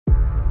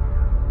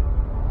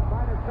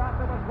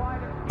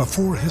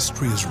Before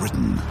history is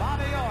written,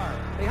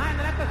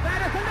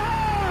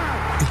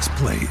 it's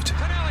played.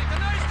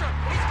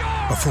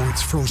 Before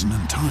it's frozen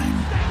in time,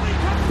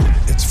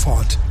 it's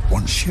fought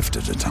one shift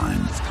at a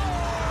time.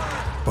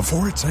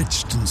 Before it's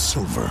etched in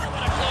silver,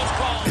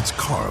 it's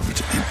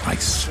carved in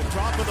ice.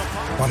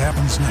 What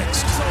happens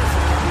next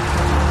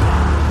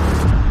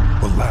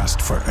will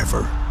last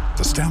forever.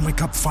 The Stanley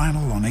Cup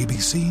Final on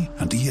ABC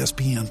and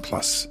ESPN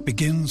Plus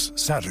begins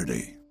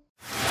Saturday.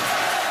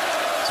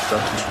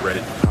 Celtics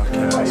Reddit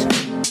podcast.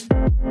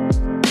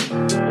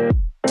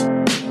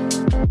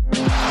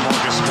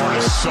 Marcus Smart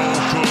is so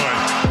good.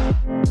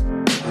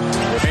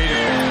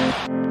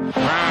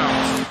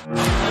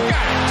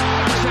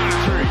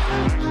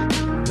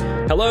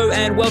 Hello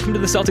and welcome to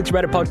the Celtics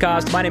Reddit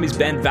podcast. My name is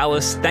Ben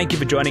Vallis. Thank you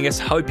for joining us.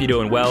 Hope you're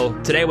doing well.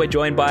 Today we're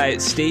joined by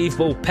Steve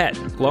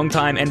Bulpett,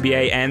 longtime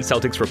NBA and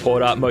Celtics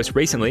reporter, most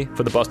recently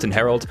for the Boston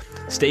Herald.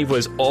 Steve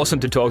was awesome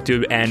to talk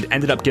to and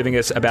ended up giving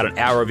us about an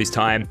hour of his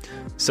time.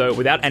 So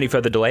without any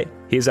further delay,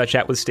 here's our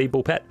chat with Steve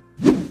Bulpett.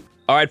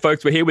 All right,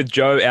 folks, we're here with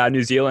Joe, our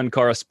New Zealand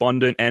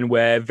correspondent, and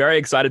we're very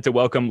excited to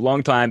welcome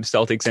longtime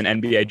Celtics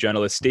and NBA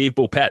journalist Steve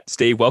Bulpett.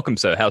 Steve, welcome,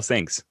 sir. How's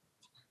things?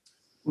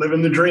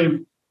 Living the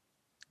dream.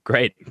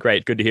 Great.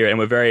 Good to hear. And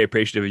we're very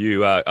appreciative of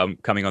you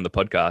coming on the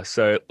podcast.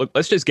 So look,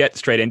 let's just get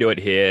straight into it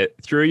here.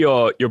 Through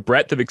your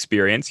breadth of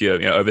experience,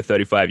 you're over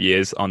 35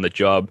 years on the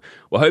job,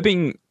 we're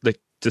hoping that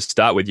to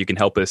start with, you can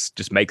help us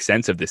just make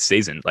sense of this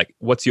season. Like,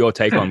 what's your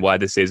take on why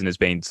this season has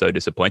been so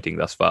disappointing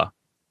thus far?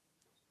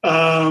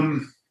 I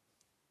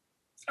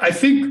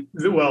think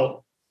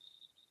that,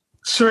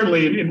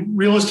 certainly and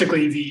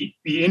realistically,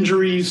 the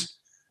injuries,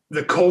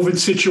 the COVID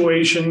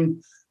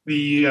situation,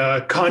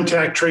 the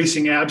contact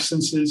tracing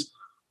absences,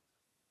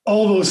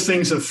 all those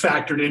things have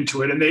factored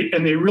into it, and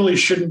they really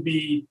shouldn't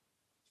be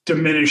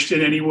diminished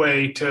in any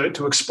way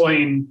to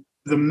explain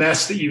the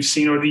mess that you've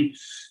seen or the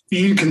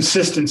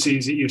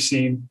inconsistencies that you've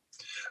seen.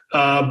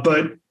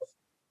 But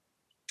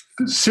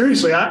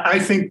seriously, I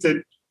think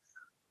that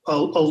a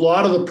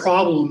lot of the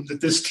problem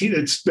that this team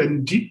that's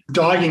been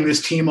dogging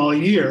this team all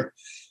year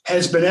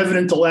has been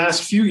evident the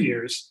last few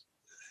years.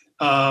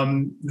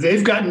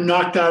 They've gotten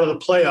knocked out of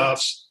the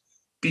playoffs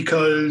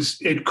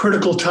because at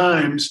critical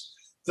times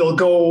they'll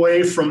go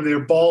away from their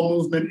ball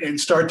movement and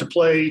start to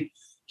play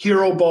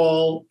hero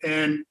ball.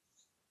 And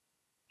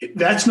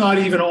that's not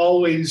even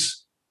always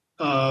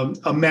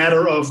a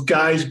matter of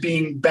guys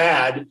being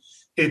bad.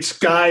 It's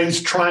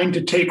guys trying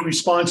to take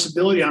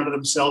responsibility onto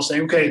themselves,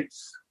 saying, okay,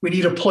 we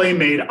need a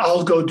playmate.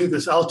 I'll go do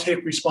this. I'll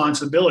take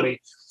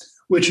responsibility,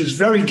 which is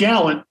very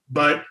gallant,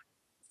 but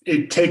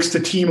it takes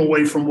the team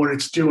away from what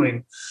it's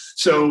doing.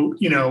 So,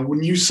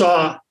 when you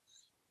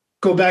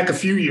go back a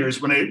few years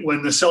when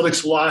the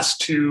Celtics lost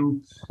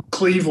to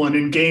Cleveland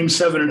in Game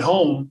 7 at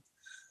home,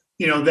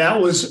 that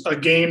was a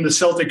game the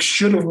Celtics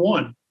should have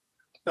won.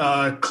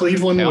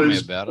 Cleveland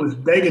was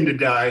begging to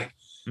die.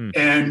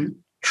 And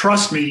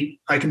trust me,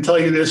 I can tell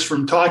you this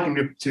from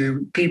talking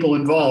to people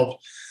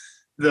involved.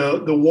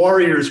 The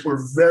Warriors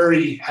were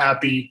very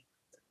happy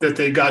that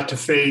they got to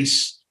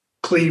face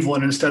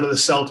Cleveland instead of the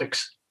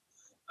Celtics.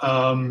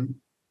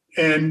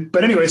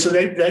 But anyway, so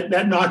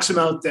that knocks them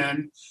out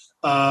then.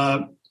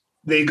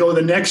 They go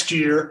the next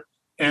year,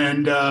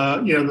 and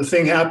the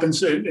thing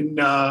happens in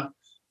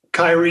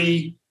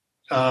Kyrie,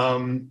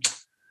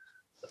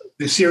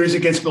 the series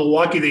against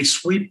Milwaukee. They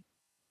sweep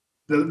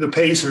the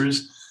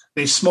Pacers.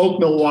 They smoke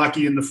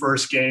Milwaukee in the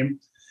first game,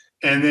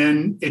 and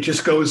then it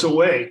just goes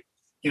away.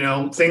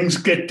 Things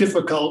get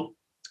difficult,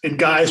 and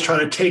guys try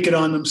to take it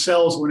on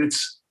themselves when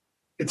it's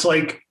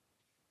like,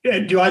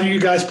 do either of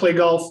you guys play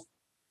golf?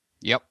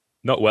 Yep.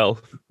 Not well,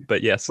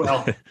 but yes.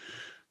 Well,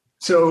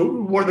 so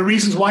one of the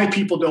reasons why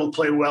people don't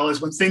play well is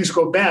when things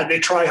go bad, they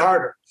try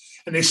harder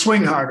and they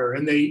swing harder,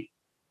 and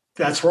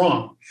that's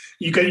wrong.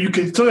 You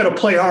can still got to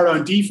play hard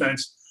on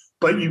defense,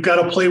 but you've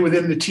got to play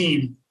within the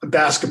team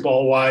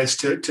basketball wise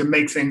to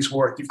make things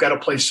work. You've got to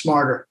play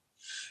smarter,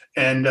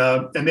 and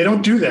they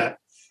don't do that.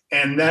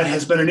 And that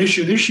has been an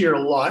issue this year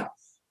a lot.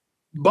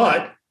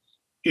 But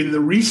in the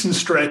recent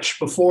stretch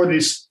before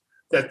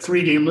that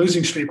 3-game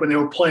losing streak, when they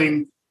were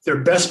playing their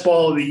best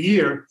ball of the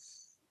year,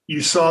 you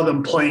saw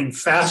them playing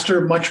faster,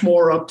 much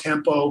more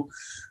up-tempo,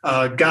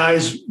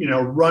 guys,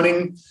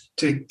 running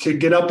to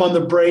get up on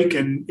the break.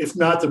 And if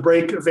not the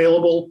break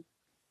available,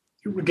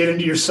 you would get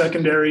into your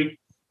secondary,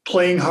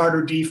 playing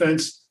harder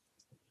defense.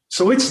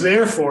 So it's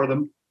there for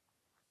them,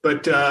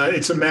 but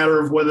it's a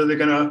matter of whether they're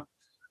going to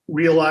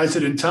realize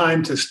it in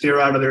time to steer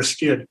out of their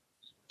skid.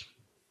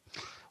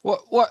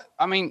 What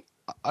I mean,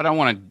 I don't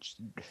want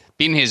to.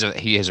 Ben has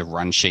a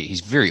run sheet. He's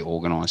very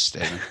organised,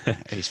 Stephen.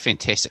 He's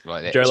fantastic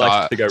like that. Joe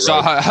likes to go rogue.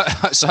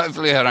 So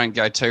hopefully I don't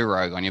go too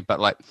rogue on you. But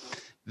like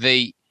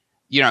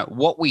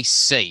what we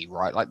see,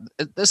 right? Like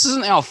this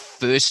isn't our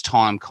first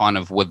time kind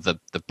of with the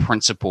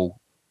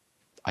principal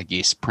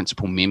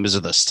members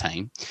of this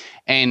team,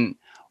 and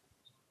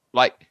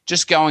like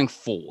just going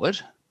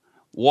forward,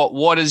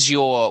 what is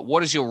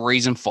your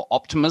reason for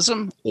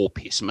optimism or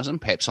pessimism?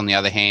 Perhaps on the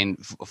other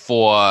hand,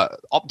 for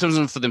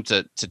optimism for them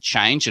to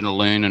change and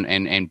learn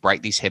and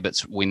break these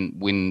habits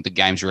when the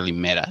games really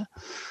matter,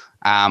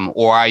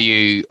 or are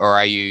you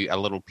a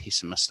little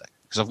pessimistic?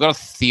 Because I've got a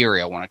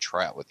theory I want to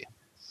try out with you.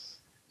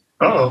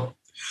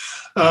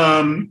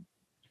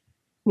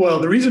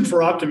 Well, the reason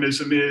for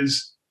optimism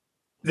is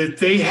that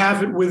they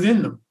have it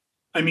within them.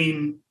 I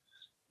mean,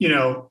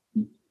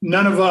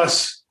 none of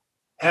us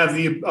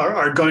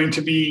are going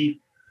to be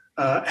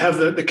have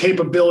the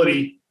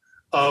capability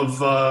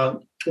of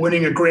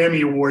winning a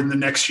Grammy Award in the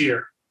next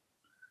year,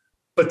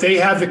 but they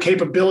have the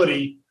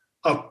capability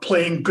of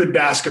playing good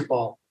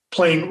basketball,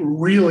 playing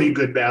really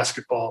good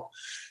basketball.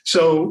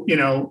 So,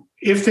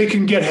 if they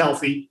can get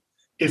healthy,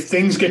 if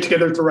things get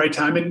together at the right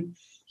time, and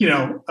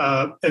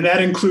and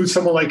that includes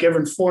someone like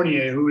Evan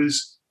Fournier, who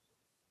is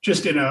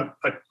just in a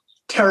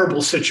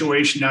terrible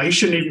situation now. He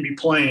shouldn't even be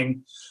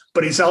playing,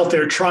 but he's out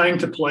there trying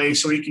to play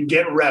so he can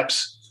get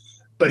reps,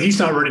 but he's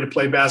not ready to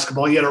play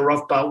basketball. He had a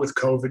rough bout with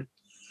COVID.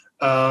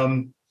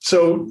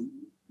 So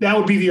that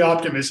would be the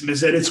optimism, is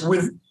that it's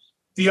within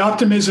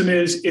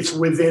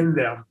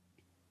them.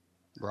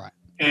 Right.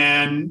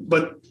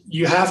 But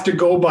you have to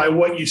go by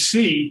what you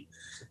see,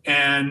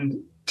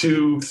 and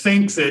to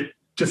think that,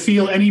 to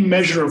feel any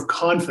measure of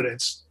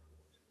confidence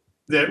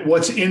that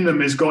what's in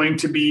them is going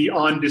to be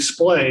on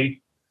display.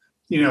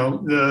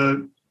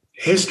 The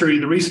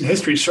recent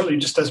history certainly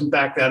just doesn't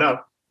back that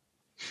up.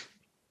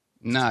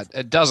 No,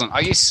 it doesn't.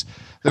 I guess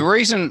the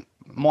reason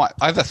I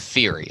have a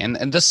theory, and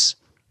this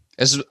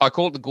is, I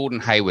call it the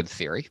Gordon Hayward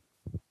theory.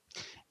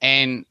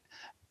 And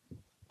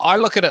I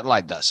look at it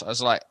like this. I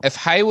was like, if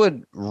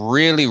Hayward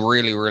really,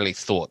 really, really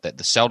thought that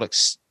the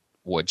Celtics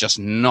were just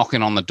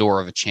knocking on the door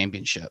of a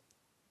championship,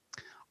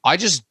 I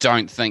just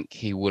don't think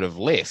he would have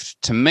left.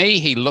 To me,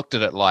 he looked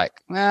at it like,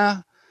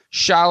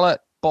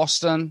 Charlotte,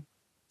 Boston,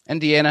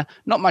 Indiana,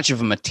 not much of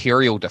a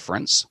material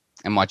difference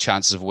in my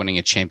chances of winning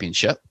a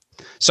championship.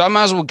 So I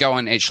might as well go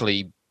and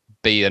actually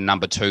be a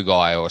number 2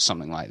 guy or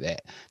something like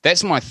that.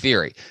 That's my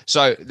theory.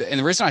 So, and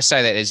the reason I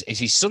say that is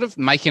he's sort of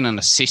making an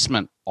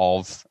assessment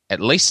of,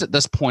 at least at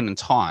this point in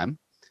time,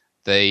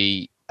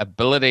 the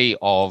ability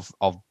of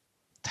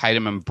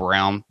Tatum and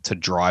Brown to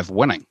drive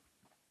winning.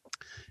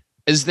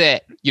 Is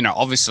that,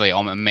 obviously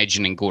I'm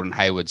imagining Gordon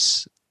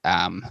Hayward's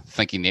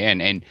thinking there,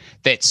 and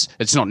it's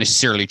not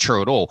necessarily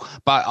true at all.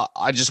 But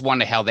I just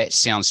wonder how that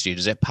sounds to you.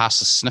 Does that pass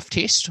the sniff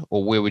test,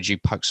 or where would you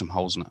poke some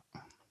holes in it?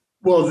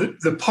 Well,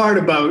 the part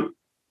about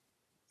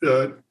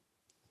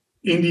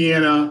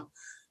Indiana,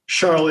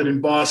 Charlotte,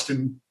 and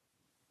Boston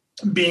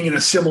being in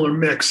a similar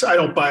mix, I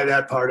don't buy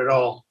that part at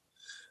all.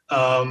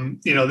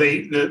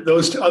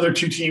 Those other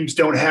two teams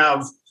don't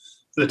have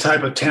the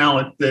type of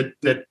talent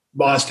that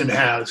Boston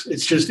has.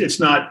 It's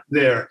not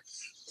there.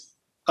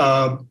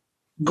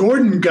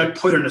 Gordon got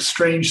put in a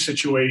strange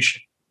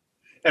situation,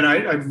 and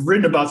I've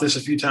written about this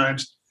a few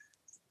times.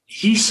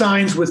 He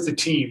signs with the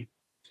team,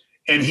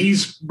 and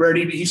he's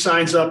ready. He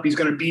signs up. He's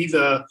going to be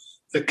the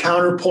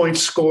counterpoint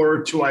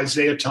scorer to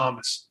Isaiah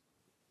Thomas,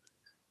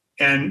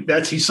 and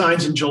he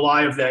signs in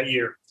July of that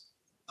year.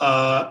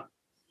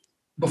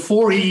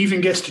 Before he even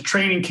gets to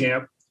training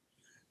camp,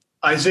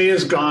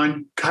 Isaiah's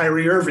gone.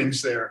 Kyrie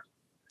Irving's there.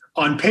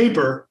 On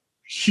paper,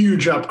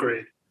 huge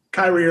upgrade.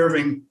 Kyrie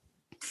Irving,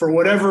 for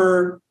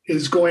whatever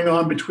is going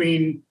on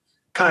between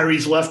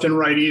Kyrie's left and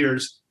right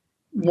ears,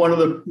 one of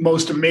the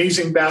most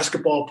amazing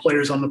basketball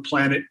players on the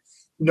planet.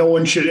 No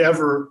one should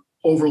ever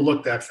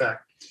overlook that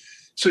fact.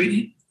 So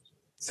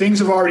things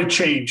have already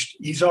changed.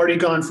 He's already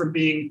gone from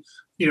being,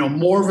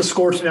 more of a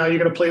scorer to now you're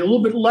going to play a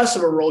little bit less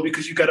of a role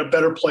because you've got a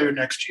better player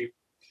next to you.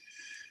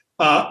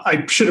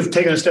 I should have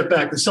taken a step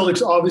back. The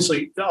Celtics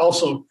obviously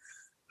also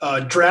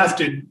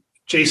drafted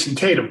Jason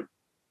Tatum.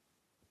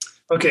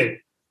 Okay,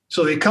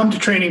 so they come to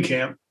training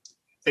camp,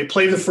 they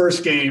play the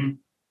first game,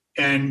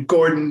 and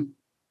Gordon,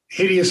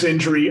 hideous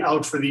injury,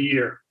 out for the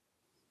year.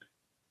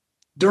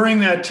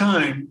 During that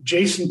time,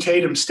 Jason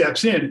Tatum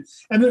steps in,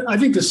 and I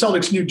think the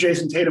Celtics knew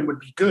Jason Tatum would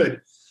be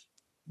good.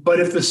 But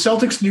if the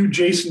Celtics knew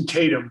Jason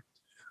Tatum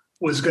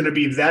was going to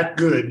be that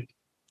good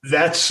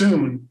that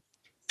soon,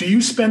 do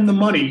you spend the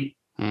money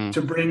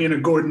to bring in a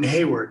Gordon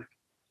Hayward?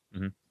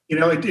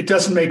 Mm-hmm. It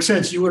doesn't make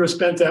sense. You would have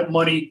spent that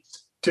money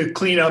to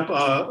clean up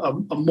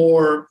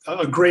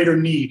a greater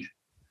need.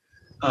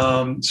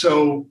 I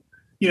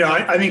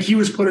think he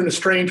was put in a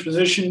strange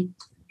position,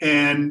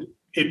 and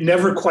it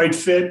never quite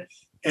fit.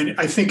 And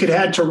I think it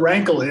had to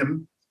rankle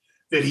him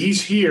that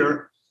he's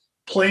here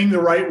playing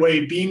the right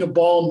way, being a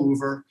ball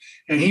mover,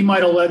 and he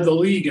might have led the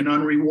league in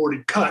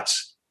unrewarded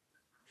cuts,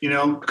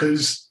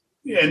 because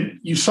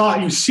you saw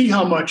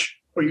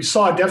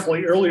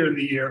definitely earlier in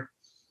the year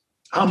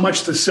how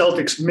much the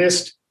Celtics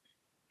missed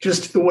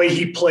just the way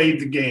he played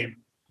the game.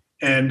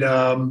 And,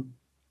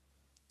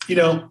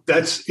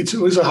 it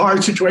was a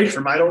hard situation for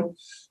him. I don't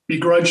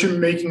begrudge him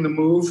making the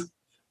move.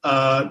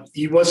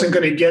 He wasn't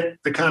going to get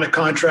the kind of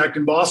contract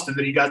in Boston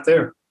that he got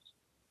there.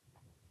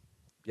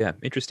 Yeah,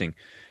 interesting.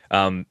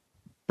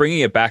 Bringing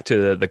it back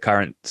to the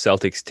current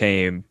Celtics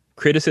team,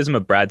 criticism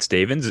of Brad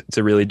Stevens, it's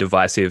a really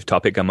divisive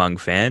topic among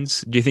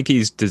fans. Do you think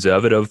he's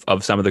deserved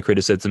of some of the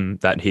criticism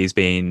that he's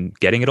been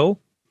getting at all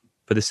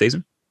for this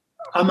season?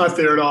 I'm not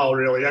there at all,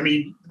 really. I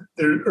mean,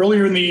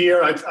 earlier in the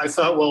year, I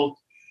thought, well,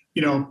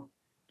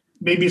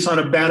 maybe it's not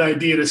a bad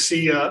idea to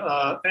see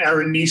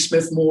Aaron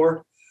Nesmith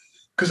more,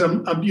 because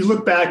you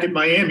look back at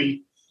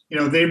Miami,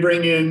 they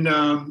bring in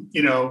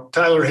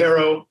Tyler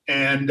Herro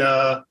and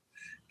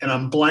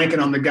I'm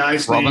blanking on the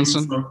guy's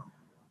Robinson.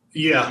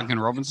 name. Duncan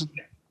Robinson.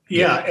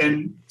 Yeah,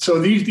 and so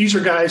these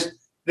are guys.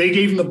 They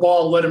gave him the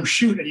ball, let him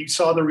shoot, and you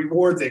saw the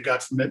reward they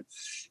got from it.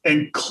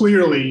 And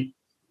clearly,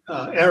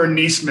 Aaron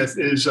Nesmith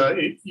is.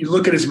 You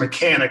look at his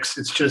mechanics;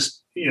 it's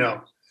just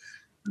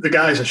the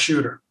guy's a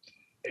shooter.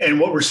 And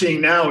what we're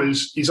seeing now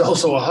is he's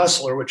also a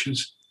hustler, which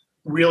is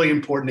really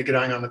important to get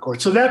on the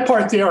court. So that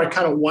part there, I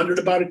kind of wondered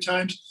about at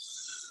times.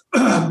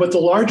 But the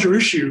larger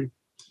issue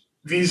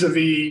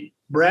vis-a-vis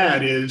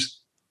Brad is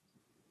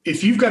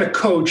if you've got a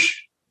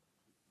coach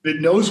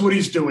that knows what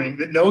he's doing,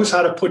 that knows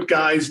how to put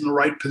guys in the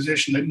right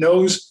position, that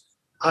knows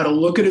how to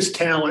look at his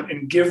talent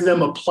and give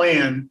them a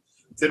plan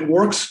that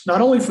works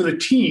not only for the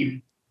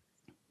team,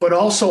 but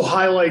also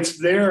highlights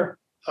their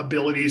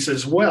abilities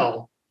as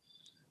well.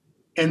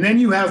 And then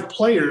you have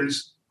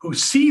players who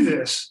see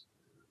this,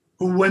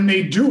 who, when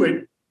they do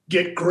it,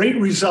 get great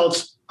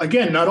results,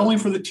 again, not only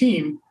for the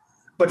team,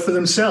 but for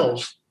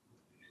themselves.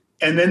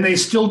 And then they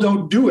still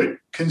don't do it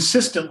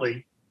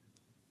consistently.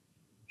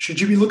 Should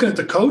you be looking at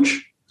the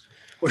coach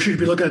or should you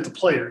be looking at the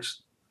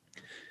players?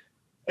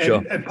 And,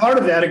 sure. And part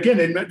of that, again,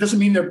 it doesn't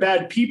mean they're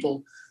bad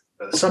people.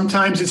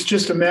 Sometimes it's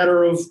just a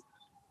matter of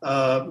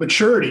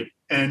maturity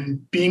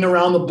and being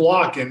around the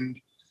block and,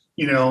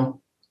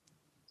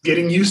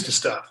 getting used to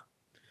stuff.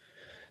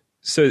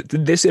 So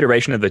this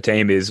iteration of the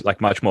team is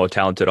like much more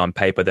talented on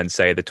paper than,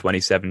 say, the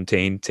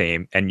 2017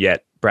 team. And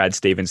yet Brad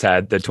Stevens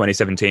had the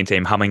 2017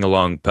 team humming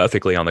along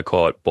perfectly on the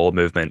court, ball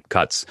movement,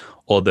 cuts,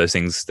 all those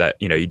things that,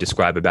 you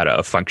describe about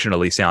a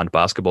functionally sound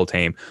basketball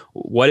team.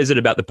 What is it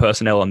about the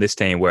personnel on this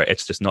team where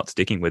it's just not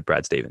sticking with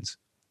Brad Stevens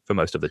for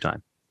most of the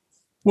time?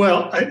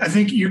 Well, I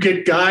think you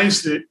get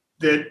guys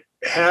that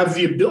have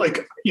the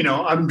ability,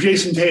 I'm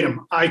Jason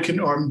Tatum, or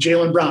I'm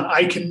Jaylen Brown.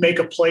 I can make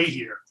a play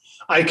here.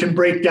 I can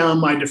break down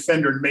my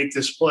defender and make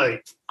this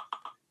play.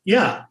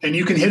 Yeah, and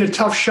you can hit a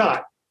tough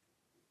shot.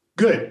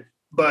 Good,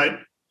 but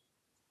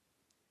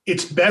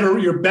it's better.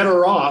 You're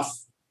better off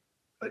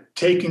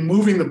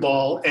moving the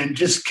ball and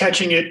just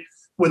catching it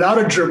without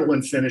a dribble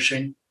and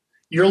finishing.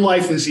 Your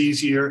life is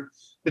easier.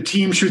 The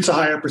team shoots a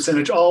higher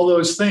percentage, all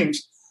those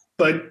things.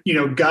 But,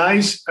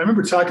 guys, I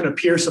remember talking to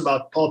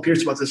Paul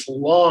Pierce about this a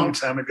long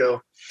time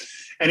ago.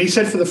 And he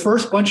said for the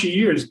first bunch of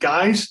years,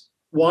 guys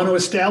want to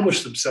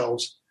establish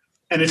themselves.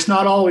 And it's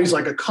not always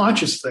like a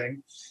conscious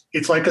thing.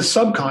 It's like a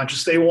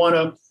subconscious. They want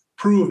to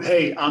prove,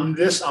 hey, I'm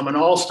this, I'm an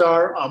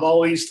all-star, I'm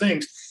all these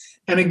things.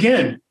 And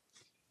again,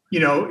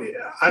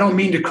 I don't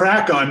mean to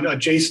crack on a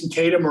Jason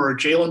Tatum or a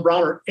Jaylen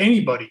Brown or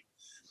anybody.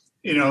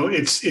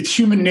 It's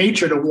human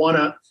nature to want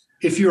to,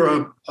 if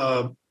you're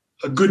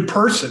a good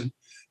person,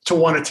 to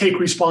want to take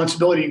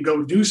responsibility and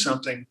go do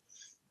something.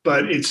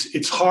 But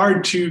it's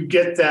hard to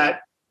get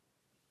that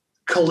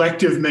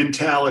collective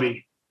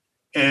mentality.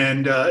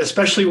 And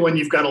especially when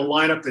you've got a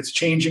lineup that's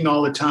changing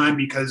all the time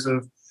because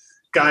of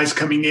guys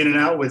coming in and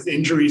out with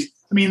injuries.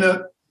 I mean,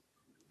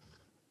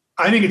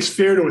 I think it's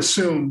fair to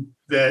assume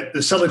that the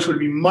Celtics would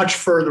be much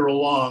further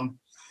along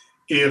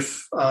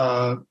if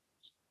Kemba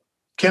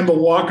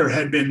Walker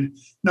had been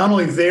not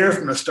only there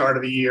from the start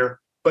of the year,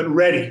 but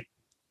ready.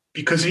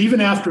 Because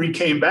even after he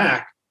came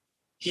back,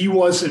 he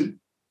wasn't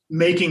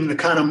making the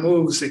kind of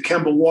moves that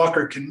Kemba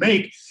Walker can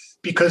make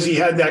because he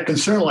had that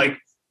concern, like,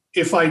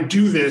 if I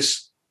do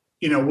this,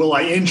 will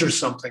I injure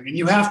something? And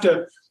you have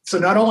to, so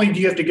not only do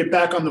you have to get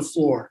back on the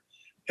floor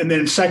and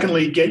then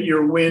secondly, get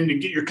your wind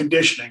and get your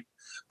conditioning,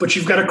 but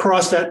you've got to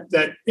cross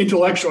that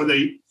intellectual,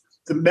 the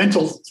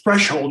mental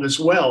threshold as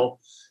well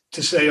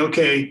to say,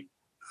 okay,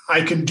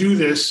 I can do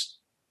this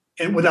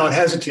and without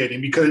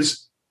hesitating,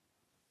 because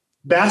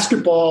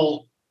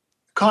basketball,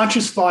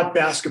 conscious thought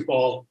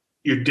basketball,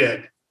 you're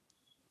dead.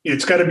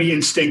 It's got to be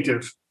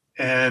instinctive.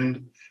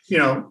 And,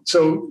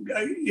 so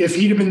if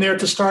he'd have been there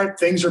to start,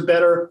 things are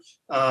better,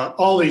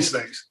 all these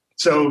things.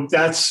 So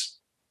that's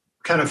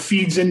kind of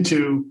feeds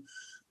into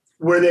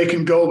where they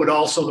can go, but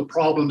also the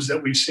problems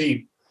that we've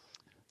seen.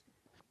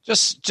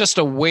 Just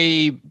a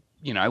wee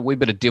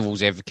bit of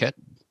devil's advocate.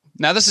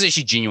 Now, this is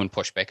actually genuine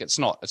pushback. It's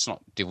not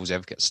devil's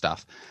advocate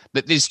stuff.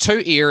 But there's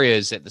two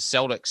areas that the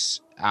Celtics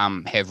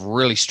have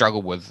really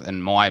struggled with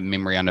in my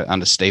memory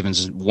under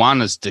Stevens.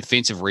 One is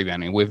defensive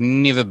rebounding. We've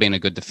never been a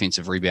good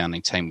defensive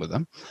rebounding team with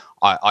them.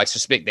 I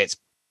suspect that's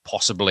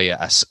possibly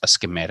a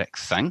schematic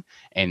thing,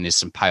 and there's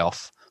some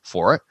payoff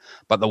for it.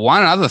 But the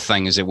one other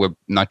thing is that we're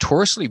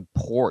notoriously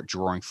poor at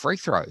drawing free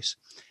throws.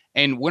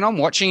 And when I'm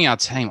watching our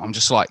team, I'm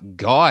just like,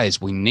 guys,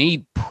 we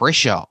need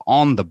pressure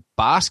on the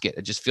basket.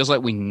 It just feels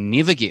like we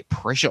never get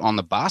pressure on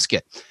the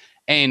basket.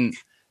 And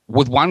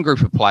with one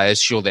group of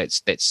players, sure,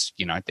 that's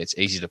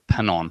easy to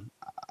pin on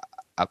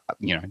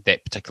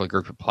that particular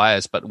group of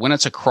players. But when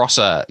it's across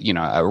a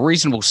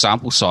reasonable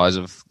sample size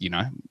of,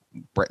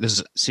 this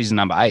is season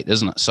number 8,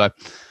 isn't it? So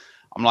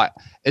I'm like,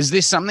 is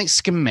there something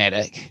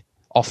schematic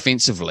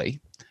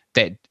offensively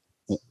that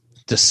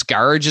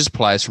discourages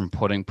players from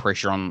putting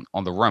pressure on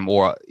the rim?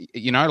 Or,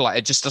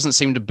 it just doesn't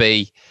seem to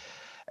be,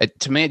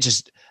 to me,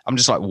 I'm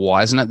just like,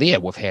 why isn't it there?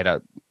 We've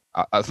had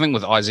I think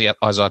with Isaiah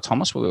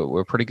Thomas,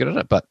 we're pretty good at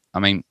it, but I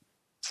mean,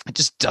 it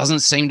just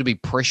doesn't seem to be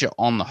pressure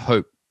on the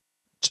hoop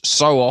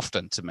so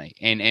often to me.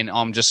 And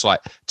I'm just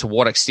like, to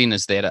what extent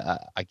is that,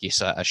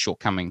 a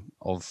shortcoming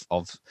of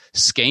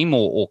scheme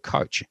or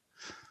coach?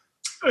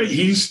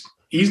 He's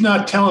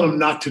not telling them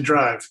not to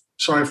drive.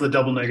 Sorry for the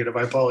double negative.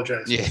 I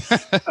apologize. Yeah.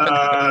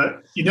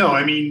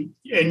 I mean,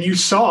 and you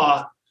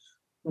saw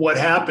what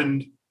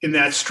happened in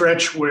that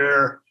stretch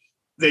where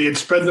they had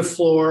spread the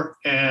floor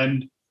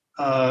and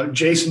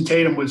Jason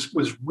Tatum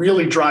was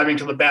really driving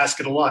to the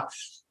basket a lot.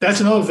 That's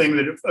another thing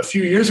that a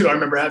few years ago, I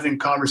remember having a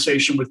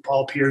conversation with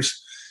Paul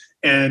Pierce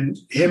and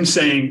him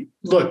saying,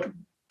 look,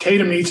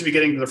 Tatum needs to be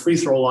getting to the free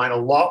throw line a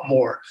lot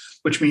more,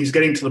 which means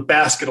getting to the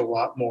basket a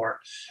lot more.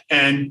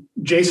 And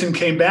Jason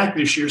came back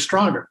this year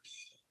stronger.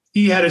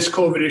 He had his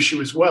COVID issue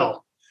as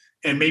well.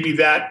 And maybe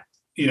that,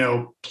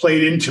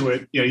 played into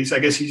it. I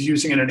guess he's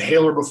using an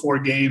inhaler before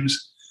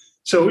games.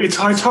 So it's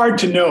hard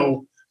to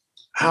know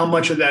how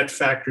much of that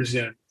factors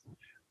in.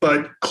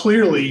 But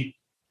clearly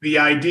the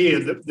idea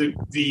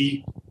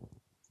that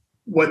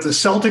what the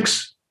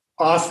Celtics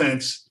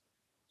offense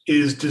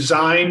is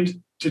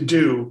designed to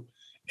do,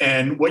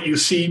 and what you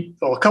see,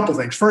 a couple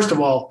things. First of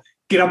all,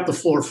 get up the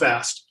floor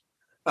fast.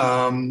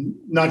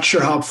 Not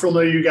sure how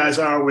familiar you guys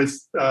are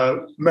with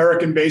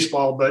American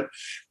baseball, but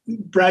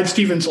Brad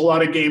Stevens, a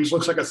lot of games,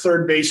 looks like a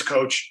third base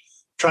coach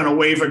trying to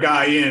wave a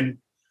guy in,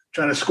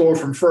 trying to score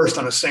from first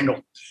on a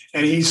single.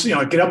 And he's,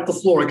 get up the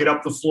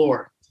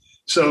floor.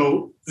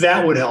 So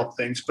that would help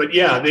things. But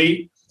yeah,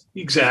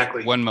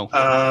 exactly. Windmill.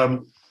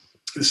 The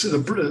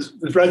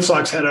Red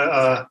Sox had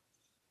a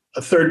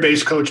third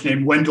base coach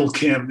named Wendell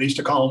Kim. They used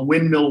to call him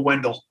Windmill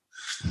Wendell.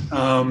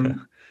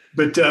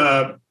 But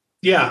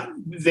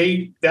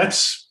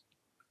that's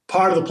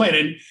part of the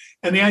plan.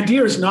 And the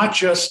idea is not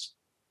just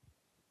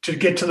to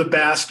get to the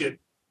basket,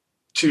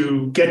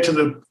 to get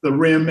to the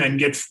rim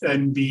and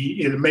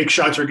make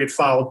shots or get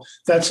fouled.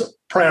 That's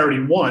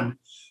priority one.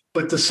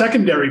 But the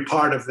secondary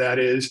part of that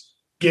is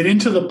get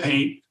into the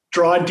paint,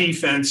 draw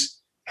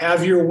defense,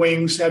 have your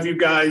wings, have you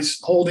guys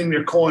holding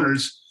their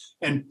corners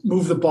and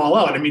move the ball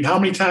out. I mean, how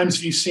many times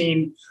have you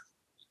seen,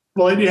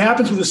 well, it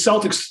happens with the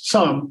Celtics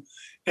some,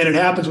 and it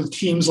happens with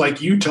teams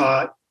like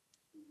Utah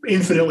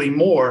infinitely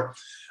more.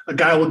 A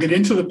guy will get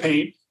into the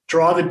paint,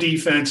 draw the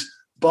defense,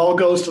 ball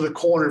goes to the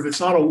corner. If it's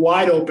not a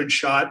wide open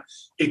shot,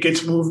 it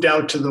gets moved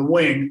out to the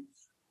wing.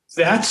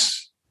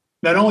 That's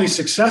not only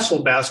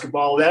successful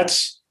basketball,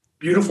 that's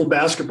beautiful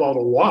basketball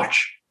to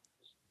watch.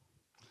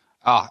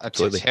 Oh,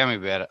 absolutely. Tell me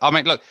about it. I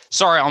mean, look,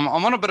 sorry, I'm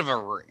on a bit of a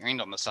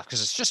rant on this stuff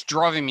because it's just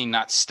driving me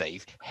nuts,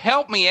 Steve.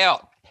 Help me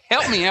out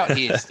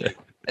here, Steve.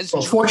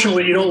 Well,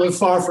 fortunately, you don't live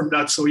far from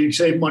nuts, so you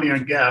save money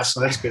on gas,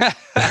 so that's good.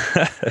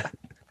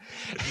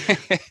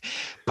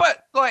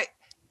 But,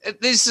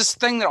 there's this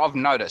thing that I've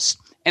noticed,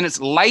 and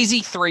it's lazy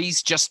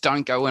threes just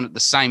don't go in at the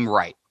same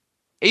rate.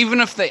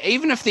 Even if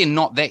they're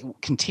not that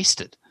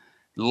contested.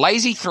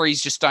 Lazy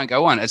threes just don't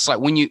go in. It's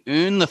like when you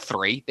earn the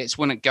three, that's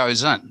when it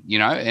goes in,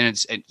 and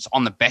it's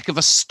on the back of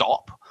a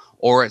stop,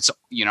 or it's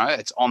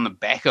on the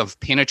back of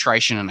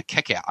penetration and a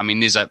kick out. I mean,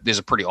 there's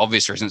a pretty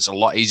obvious reason. It's a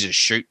lot easier to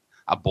shoot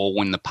a ball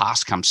when the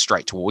pass comes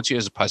straight towards you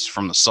as opposed to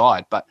from the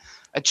side. But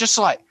it's just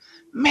like,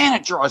 man,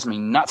 it drives me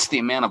nuts the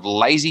amount of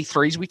lazy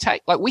threes we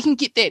take. Like, we can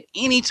get that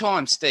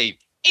anytime, Steve.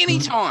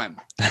 Anytime.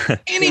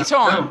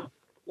 Anytime.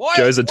 Why,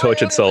 Joe's a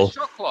tortured soul.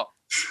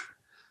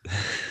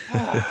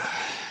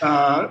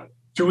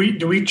 Do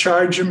we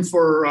charge him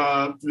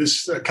for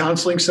this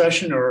counseling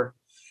session, or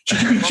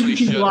should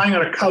he be lying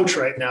on a couch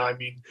right now? I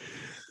mean,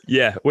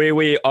 yeah,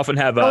 we often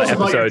have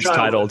episodes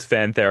titled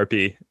 "Fan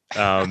Therapy,"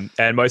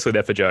 and mostly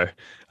they're for Joe,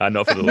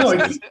 not for the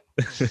listeners.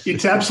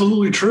 It's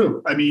absolutely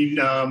true. I mean,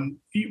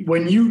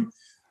 when you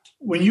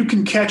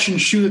can catch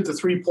and shoot at the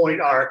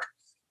 3-point arc,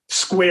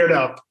 squared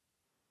up,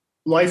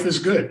 life is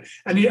good.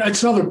 And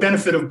it's another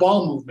benefit of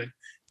ball movement,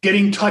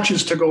 getting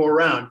touches to go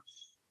around.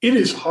 It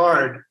is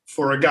hard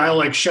for a guy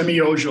like Semi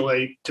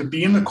Ojeleye to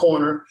be in the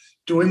corner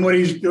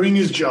doing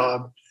his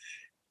job,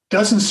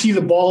 doesn't see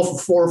the ball for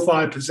 4 or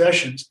 5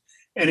 possessions,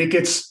 and it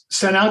gets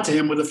sent out to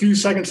him with a few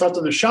seconds left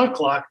on the shot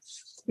clock.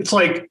 It's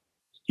like,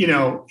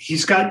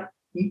 he's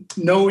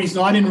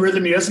not in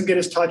rhythm. He doesn't get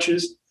his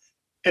touches.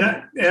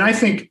 And I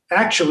think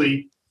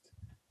actually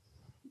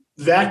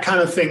that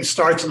kind of thing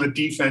starts on the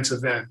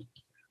defensive end,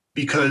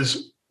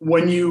 because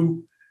when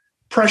you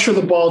pressure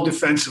the ball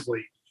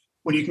defensively,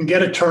 when you can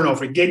get a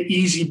turnover, get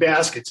easy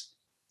baskets,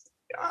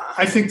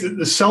 I think that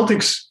the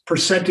Celtics'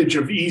 percentage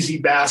of easy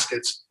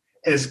baskets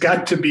has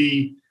got to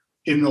be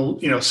in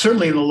the,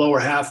 certainly in the lower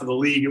half of the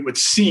league, it would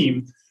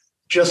seem,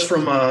 just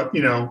from a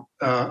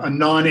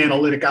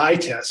non-analytic eye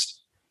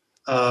test.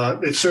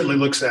 It certainly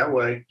looks that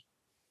way.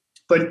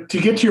 But to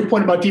get to your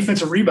point about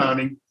defensive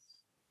rebounding,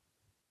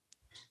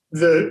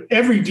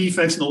 every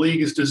defense in the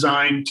league is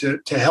designed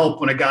to help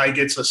when a guy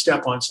gets a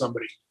step on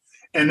somebody.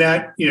 And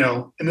that,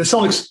 and the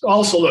Celtics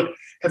also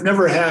have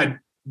never had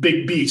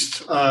big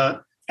beasts.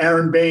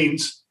 Aaron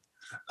Baines,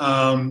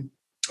 who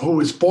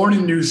was born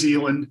in New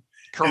Zealand.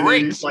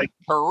 Correct.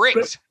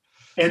 Correct.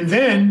 And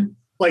then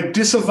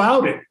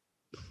disavowed it.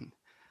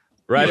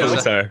 Rightfully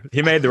so.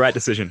 He made the right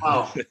decision.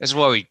 Wow. That's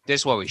why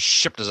we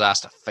shipped his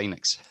ass to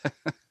Phoenix.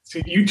 So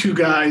you two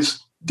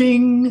guys,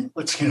 ding.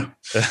 Let's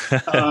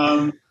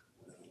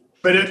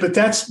but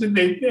that's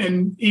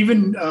and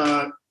even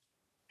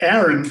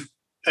Aaron,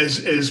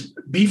 as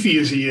beefy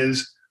as he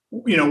is,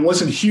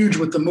 wasn't huge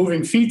with the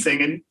moving feet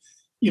thing. And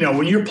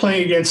when you're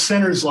playing against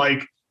centers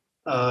like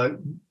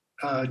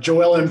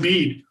Joel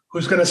Embiid,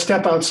 who's going to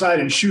step outside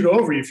and shoot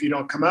over you if you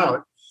don't come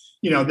out,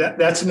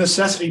 that's a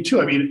necessity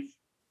too. I mean,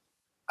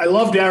 I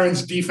loved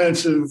Aaron's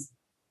defensive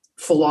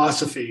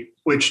philosophy,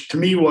 which to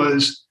me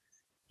was,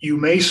 you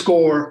may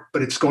score,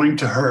 but it's going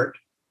to hurt.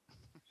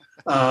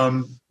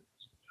 So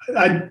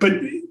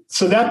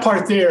that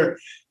part there,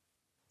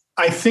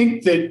 I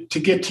think that to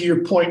get to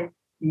your point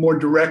more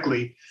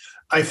directly,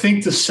 I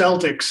think the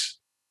Celtics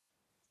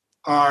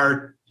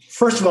are,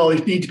 first of all, they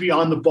need to be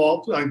on the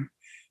ball,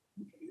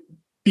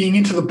 being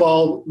into the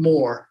ball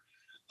more.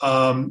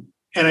 And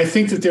I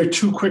think that they're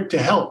too quick to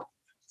help.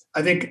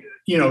 I think,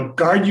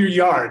 guard your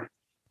yard,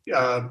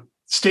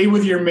 stay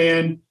with your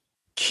man,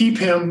 keep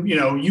him,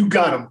 you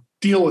got him,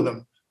 deal with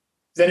him.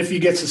 Then if he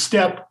gets a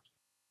step,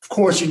 of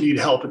course you need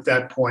help at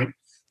that point.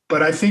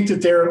 But I think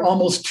that they're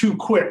almost too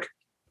quick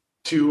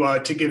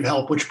to give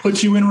help, which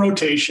puts you in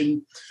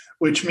rotation,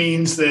 which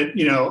means that,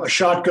 a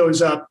shot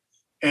goes up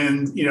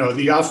and,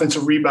 the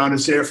offensive rebound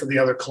is there for the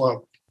other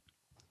club.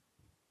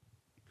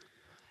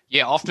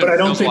 Yeah, often. But I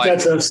don't think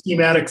that's a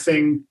schematic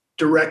thing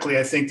directly.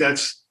 I think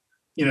that's,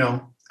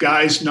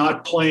 guys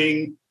not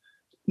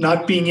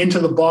being into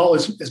the ball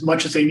as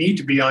much as they need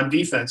to be on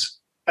defense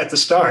at the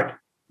start.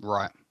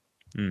 Right.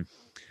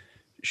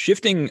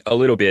 Shifting a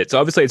little bit. So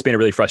obviously it's been a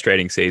really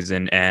frustrating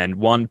season, and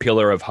one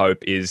pillar of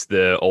hope is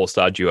the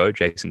all-star duo,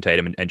 Jason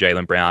Tatum and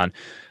Jaylen Brown.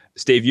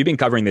 Steve, you've been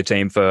covering the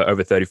team for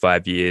over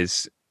 35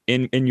 years.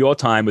 In your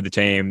time with the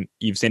team,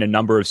 you've seen a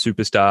number of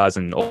superstars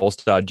and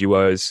all-star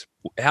duos.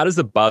 How does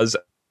the buzz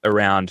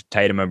around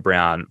Tatum and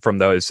Brown from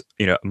those,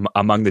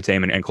 among the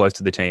team and close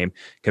to the team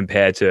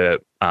compare to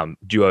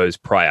duos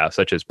prior,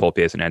 such as Paul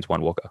Pierce and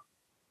Antoine Walker?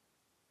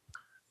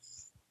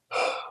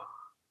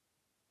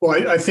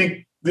 Well, I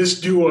think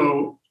this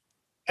duo,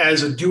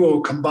 as a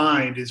duo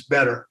combined, is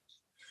better.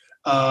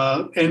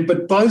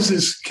 But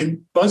buzz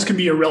can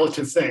be a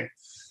relative thing.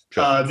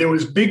 Sure. There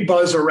was big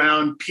buzz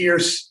around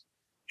Pierce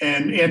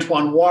and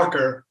Antoine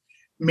Walker,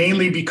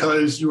 mainly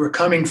because you were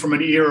coming from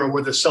an era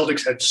where the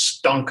Celtics had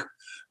stunk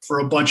for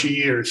a bunch of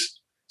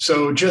years.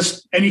 So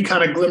just any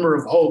kind of glimmer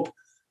of hope,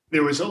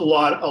 there was a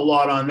lot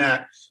on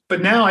that.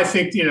 But now I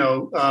think,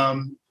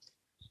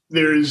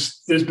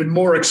 there's been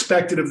more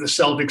expected of the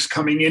Celtics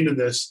coming into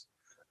this.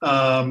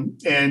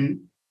 And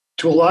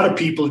to a lot of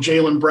people,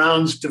 Jaylen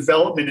Brown's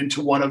development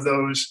into one of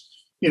those,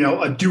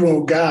 a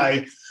duo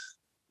guy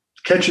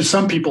catches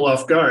some people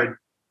off guard,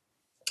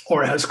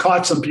 or has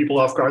caught some people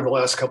off guard the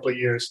last couple of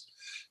years.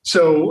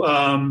 So,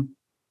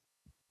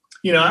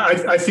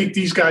 I think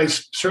these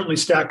guys certainly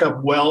stack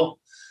up well.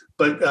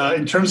 But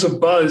in terms of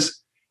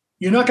buzz,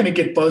 you're not going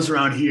to get buzz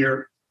around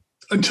here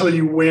until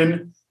you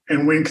win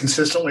and win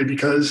consistently,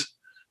 because,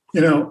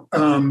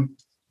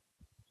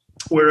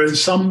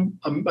 whereas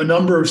a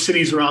number of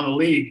cities around the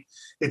league,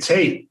 it's,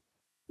 hey,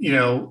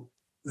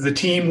 the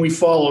team we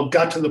follow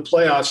got to the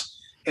playoffs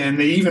and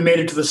they even made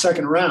it to the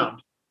second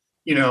round.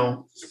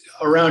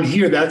 Around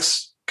here,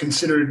 that's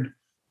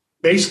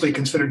basically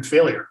considered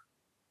failure.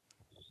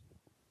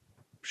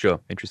 Sure.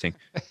 Interesting.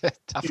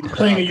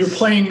 You're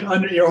playing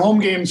under, your home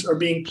games are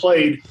being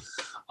played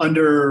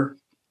under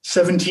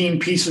 17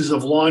 pieces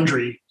of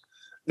laundry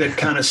that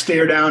kind of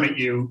stare down at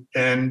you.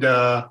 And,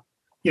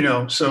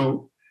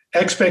 so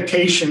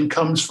expectation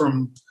comes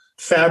from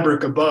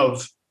fabric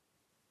above.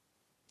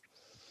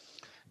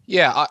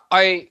 Yeah.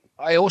 I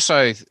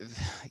also,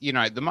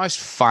 the most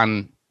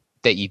fun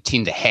that you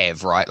tend to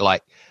have, right?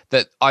 Like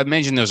that, I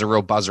imagine there was a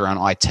real buzz around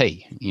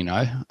IT,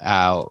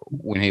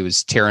 when he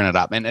was tearing it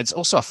up. And it's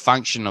also a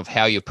function of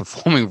how you're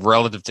performing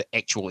relative to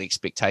actual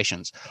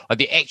expectations. Like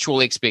the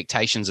actual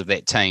expectations of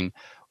that team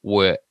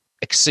were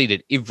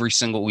exceeded every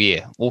single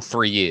year, all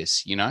 3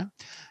 years,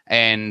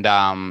 and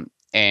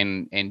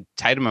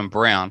Tatum and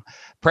Brown,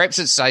 perhaps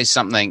it says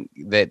something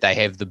that they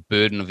have the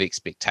burden of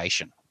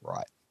expectation,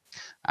 right?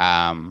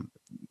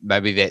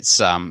 Maybe that's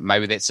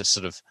a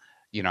sort of,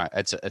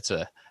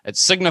 it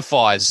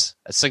signifies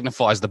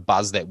the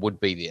buzz that would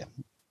be there.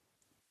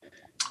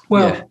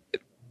 Well, yeah.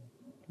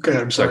 Go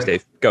ahead. I'm sorry,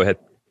 Steve. Go ahead.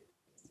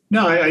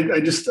 No,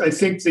 I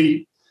think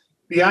the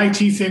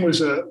IT thing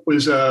was a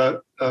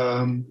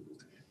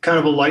kind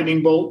of a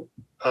lightning bolt,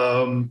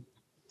 and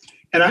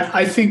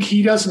I think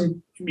he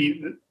doesn't. I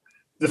mean,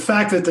 the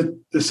fact that the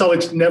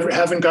Celtics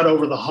haven't got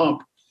over the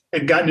hump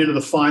and gotten into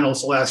the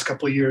finals the last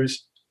couple of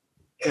years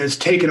has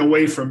taken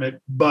away from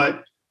it.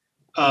 But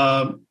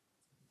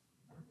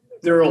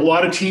there are a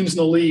lot of teams in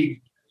the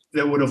league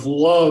that would have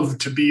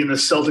loved to be in the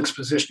Celtics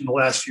position the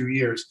last few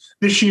years.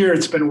 This year,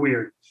 it's been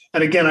weird.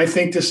 And again, I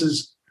think this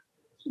is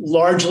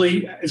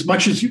largely, as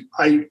much as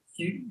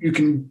you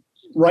can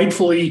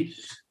rightfully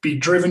be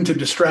driven to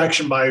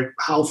distraction by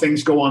how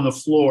things go on the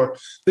floor,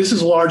 this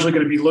is largely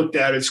going to be looked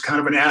at as kind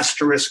of an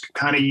asterisk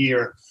kind of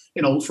year,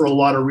 for a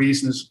lot of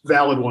reasons,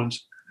 valid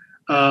ones.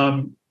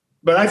 But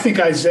I think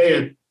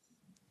Isaiah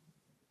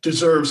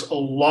deserves a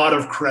lot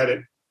of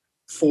credit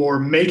for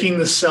making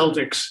the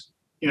Celtics,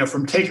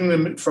 from taking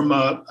them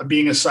from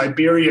being a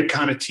Siberia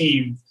kind of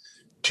team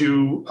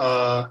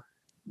to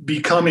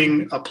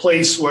becoming a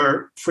place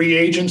where free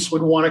agents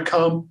would want to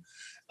come,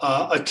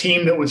 a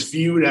team that was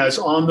viewed as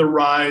on the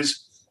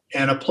rise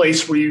and a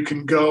place where you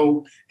can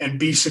go and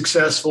be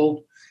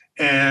successful.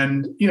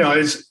 And,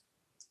 as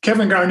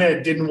Kevin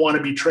Garnett didn't want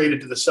to be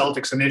traded to the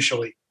Celtics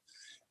initially.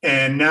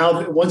 And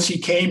now once he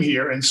came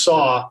here and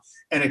saw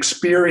and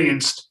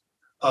experienced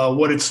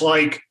what it's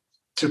like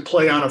to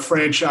play on a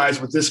franchise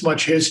with this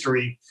much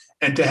history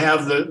and to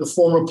have the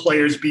former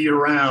players be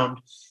around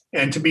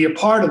and to be a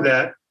part of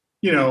that,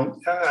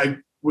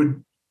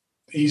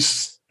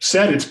 he's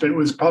said it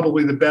was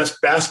probably the best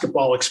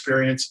basketball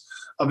experience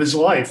of his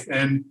life.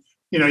 And,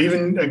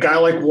 even a guy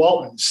like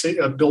Walton,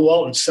 Bill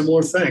Walton,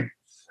 similar thing.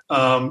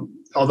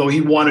 Although he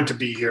wanted to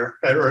be here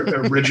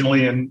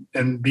originally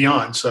and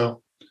beyond.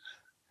 So.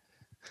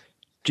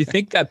 Do you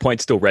think that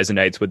point still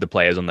resonates with the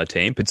players on the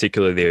team,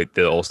 particularly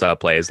the all-star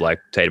players like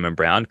Tatum and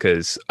Brown?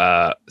 Because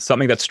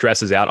something that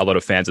stresses out a lot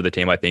of fans of the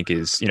team, I think,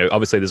 is,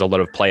 obviously there's a lot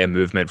of player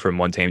movement from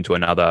one team to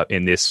another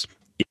in this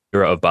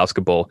era of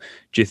basketball.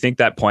 Do you think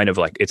that point of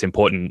it's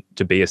important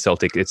to be a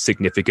Celtic, it's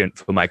significant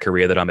for my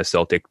career that I'm a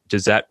Celtic,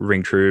 does that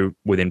ring true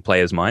within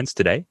players' minds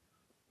today?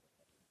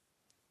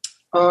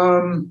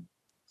 I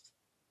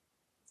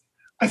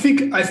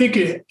think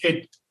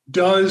it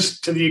does,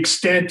 to the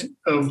extent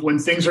of when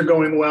things are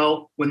going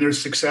well, when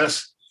there's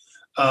success.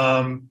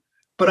 But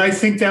I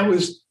think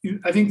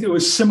it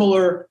was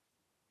similar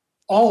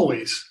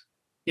always.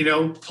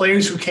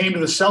 Players who came to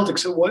the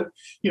Celtics,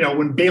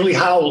 when Bailey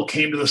Howell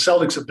came to the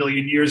Celtics a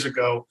billion years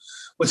ago,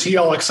 was he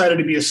all excited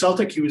to be a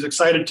Celtic? He was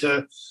excited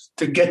to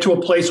get to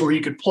a place where he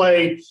could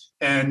play.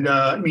 And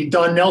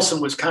Don Nelson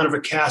was kind of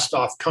a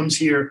cast-off, comes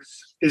here,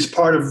 is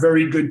part of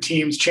very good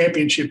teams,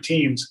 championship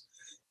teams.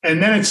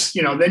 And then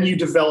then you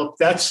develop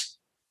that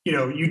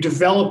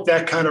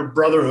kind of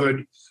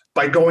brotherhood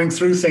by going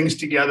through things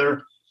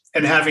together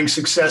and having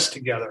success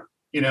together,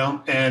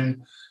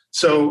 and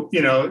so,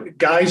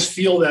 guys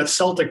feel that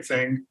Celtic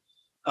thing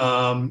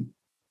when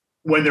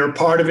they're a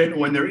part of it,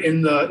 when they're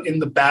in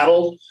the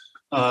battle,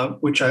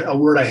 which a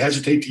word I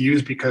hesitate to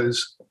use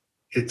because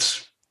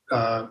it's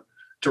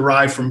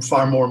derived from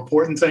far more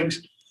important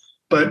things.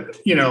 But,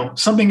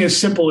 something as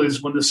simple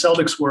as when the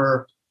Celtics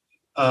were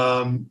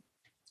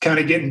kind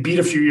of getting beat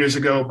a few years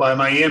ago by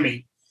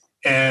Miami,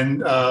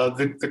 and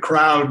the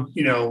crowd,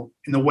 in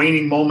the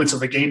waning moments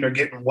of a game, they're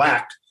getting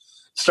whacked,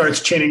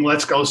 starts chanting,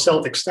 "Let's go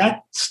Celtics."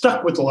 That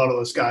stuck with a lot of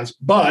those guys.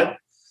 But,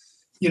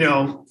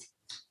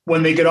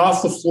 when they get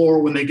off the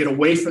floor, when they get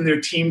away from their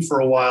team for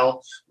a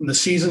while, when the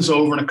season's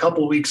over and a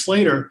couple of weeks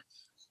later,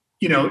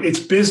 it's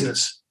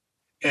business.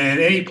 And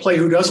any player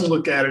who doesn't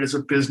look at it as a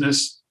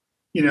business,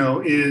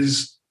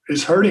 is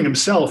hurting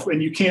himself.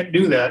 And you can't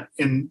do that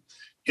in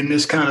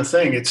this kind of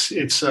thing. It's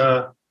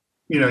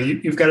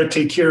you've got to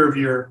take care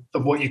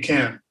of what you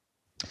can.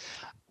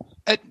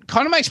 It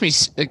kind of makes me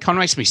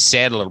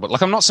sad a little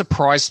bit. I'm not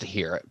surprised to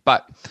hear it,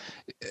 but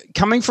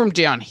coming from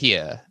down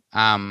here,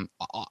 I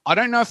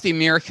don't know if the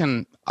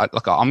American.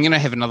 I'm going to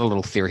have another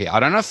little theory here. I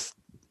don't know if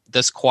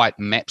this quite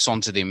maps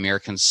onto the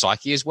American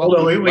psyche as well.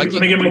 Hold on, let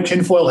me get my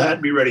tinfoil hat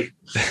and be ready.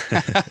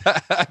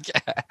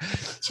 Okay.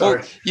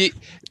 Sorry.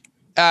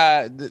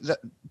 Well, the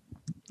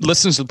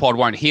listeners to the pod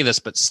won't hear this,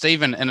 but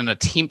Stephen, in an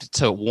attempt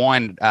to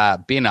wind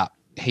Ben up,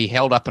 he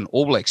held up an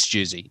All Blacks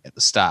jersey at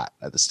the start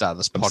of this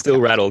podcast. I'm still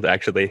rattled,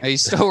 actually.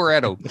 He's still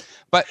rattled.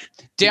 But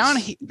down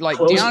here,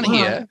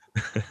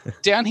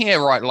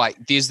 right,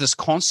 there's this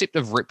concept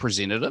of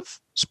representative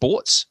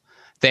sports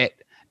that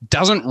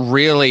doesn't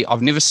really,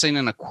 I've never seen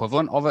an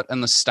equivalent of it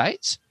in the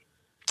States.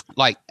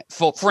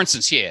 For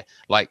instance,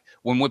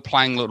 when we're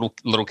playing little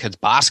kids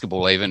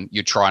basketball, even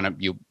you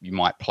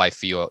might play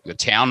for your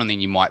town, and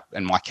then you might,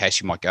 in my case,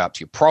 you might go up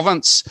to your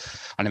province.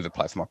 I never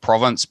play for my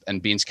province. In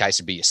Ben's case,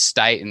 it'd be your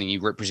state, and then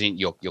you represent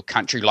your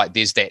country.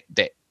 There's that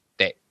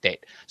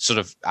sort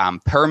of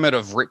pyramid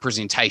of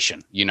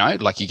representation. You go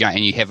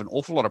and you have an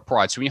awful lot of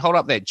pride. So when you hold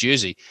up that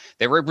jersey,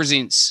 that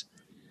represents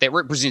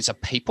a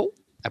people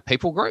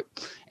group,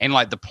 and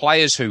the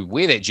players who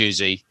wear that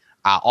jersey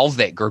are of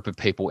that group of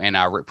people and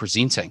are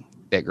representing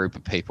that group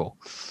of people.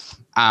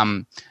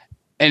 In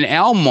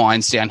our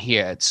minds down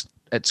here,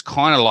 it's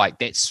kind of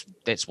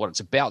that's what it's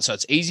about. So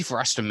it's easy for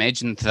us to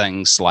imagine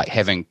things like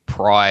having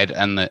pride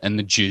in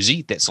the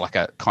jersey. That's like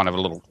a kind of a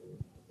little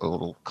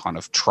kind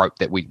of trope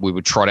that we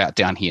would trot out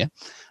down here.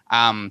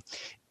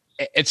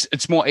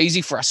 it's more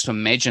easy for us to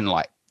imagine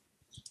like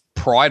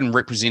pride in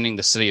representing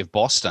the city of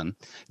Boston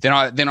than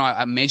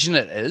I imagine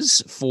it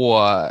is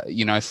for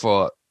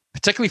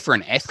particularly for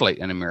an athlete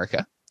in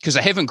America, because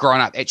they haven't grown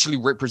up actually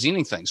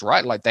representing things,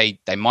 right? Like they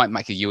might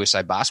make a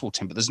USA basketball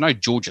team, but there's no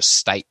Georgia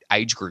State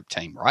age group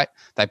team, right?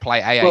 They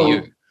play AAU.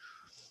 Well,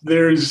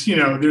 there's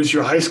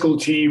your high school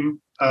team,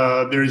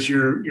 there's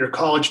your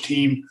college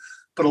team,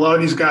 but a lot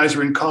of these guys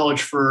are in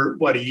college for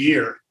a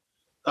year.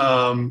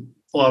 A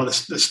lot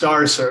of the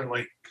stars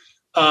certainly.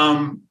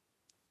 I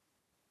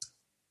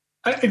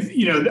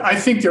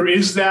think there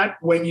is that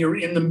when you're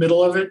in the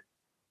middle of it.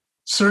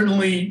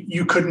 Certainly,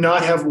 you could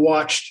not have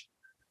watched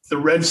the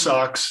Red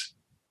Sox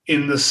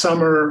in the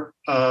summer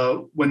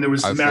when there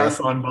was the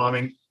marathon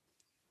bombing,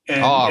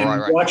 and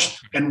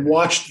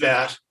watched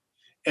that,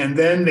 and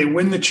then they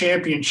win the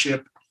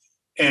championship,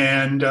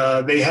 and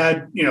they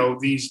had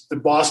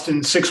the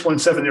Boston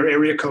 617, their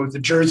area code, the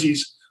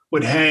jerseys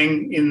would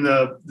hang in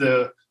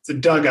the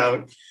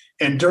dugout,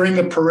 and during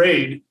the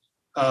parade,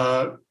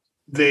 the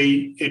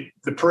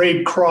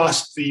parade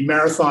crossed the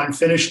marathon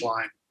finish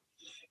line,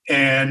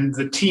 and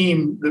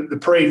the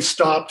parade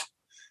stopped.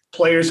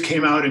 Players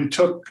came out and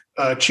took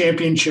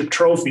championship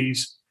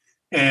trophies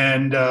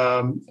and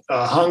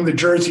hung the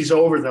jerseys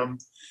over them.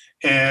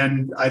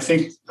 And I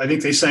think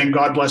they sang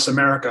 "God Bless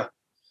America,"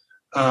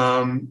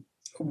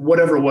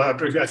 whatever it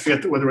was. I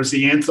forget whether it was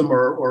the anthem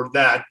or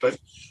that, but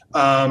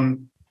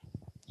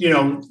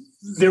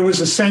there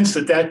was a sense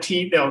that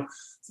team,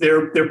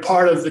 they're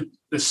part of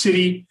the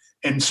city,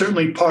 and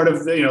certainly part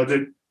of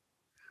the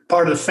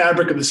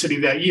fabric of the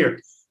city that year.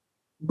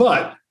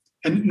 But,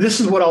 and this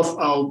is what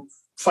I'll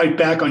fight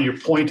back on your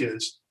point,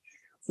 is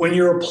when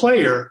you're a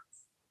player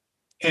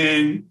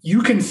and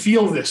you can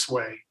feel this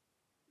way,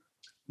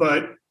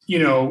 but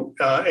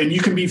and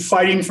you can be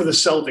fighting for the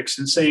Celtics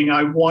and saying,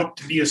 I want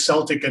to be a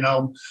Celtic and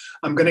I'm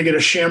going to get a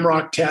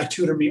shamrock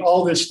tattooed on me,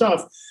 all this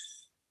stuff.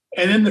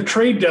 And then the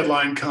trade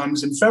deadline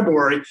comes in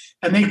February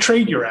and they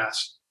trade your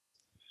ass.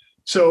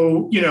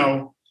 So,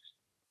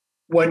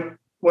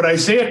 what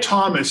Isaiah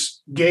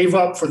Thomas gave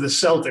up for the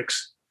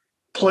Celtics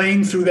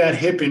playing through that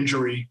hip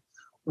injury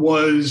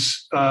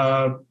was,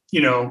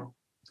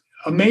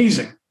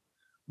 amazing.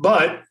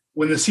 But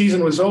when the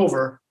season was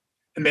over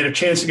and they had a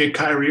chance to get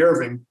Kyrie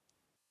Irving,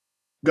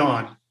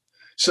 gone.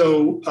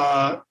 So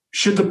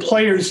should the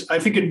players, I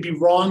think it'd be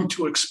wrong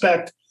to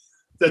expect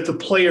that the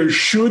players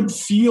should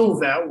feel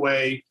that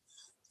way.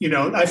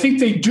 I think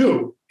they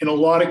do in a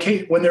lot of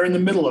cases when they're in the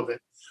middle of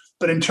it.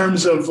 But in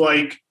terms of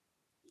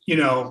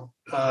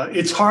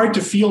it's hard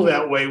to feel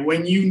that way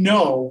when you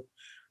know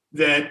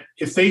that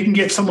if they can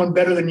get someone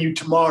better than you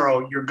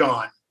tomorrow, you're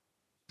gone.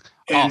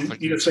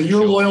 And so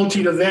your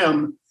loyalty to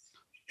them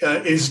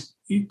it's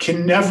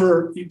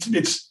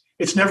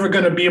never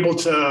going to be able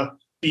to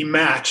be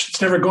matched.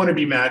 It's never going to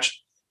be matched,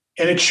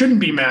 and it shouldn't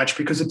be matched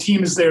because the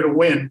team is there to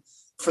win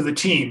for the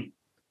team,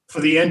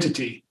 for the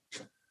entity.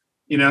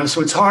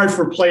 So it's hard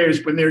for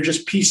players when they're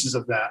just pieces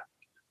of that.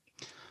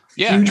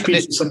 Yeah, huge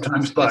pieces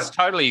sometimes, but it's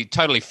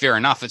totally fair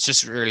enough. It's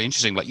just really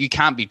interesting. Like you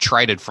can't be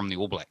traded from the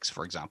All Blacks,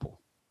 for example.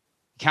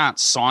 You can't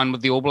sign with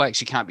the All Blacks.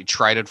 You can't be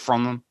traded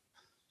from them.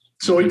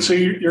 So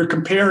you're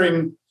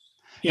comparing,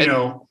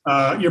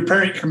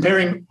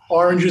 comparing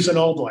oranges and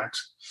All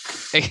Blacks.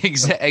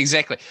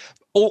 Exactly.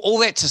 All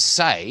that to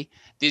say,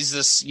 there's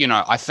this,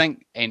 I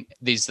think, and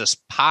there's this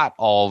part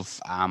of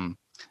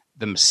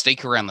the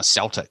mystique around the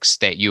Celtics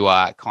that you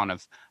are kind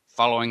of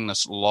following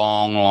this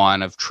long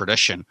line of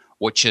tradition,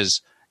 which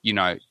is,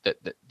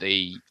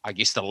 the I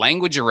guess the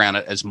language around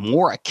it is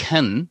more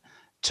akin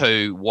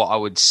to what I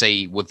would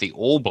see with the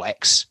All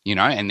Blacks,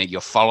 and that you're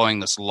following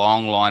this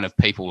long line of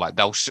people. Like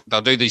they'll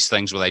do these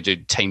things where they do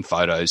team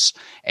photos,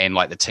 and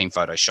like the team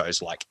photo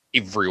shows like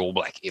every All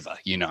Black ever,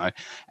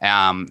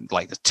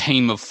 like the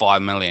team of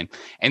 5 million.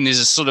 And there's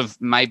a sort of,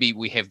 maybe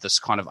we have this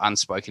kind of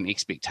unspoken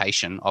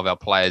expectation of our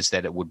players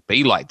that it would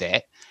be like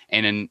that.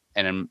 And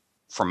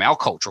from our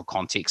cultural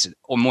context, it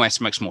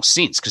almost makes more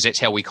sense because that's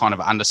how we kind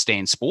of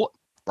understand sport,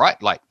 right?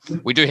 Like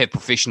we do have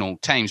professional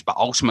teams, but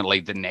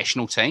ultimately the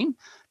national team,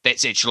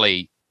 that's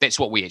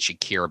what we actually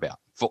care about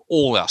for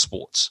all our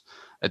sports.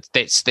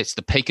 That's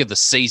the peak of the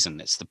season.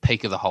 That's the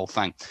peak of the whole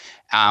thing.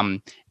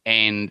 And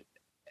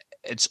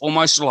it's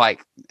almost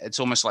like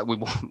we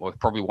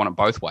probably want it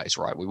both ways,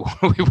 right? We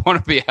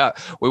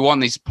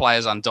want these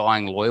players'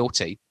 undying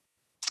loyalty.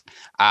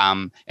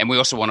 And we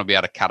also want to be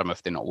able to cut them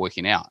if they're not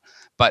working out.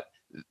 But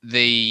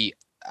I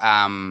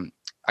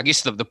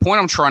guess the point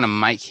I'm trying to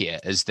make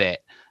here is that,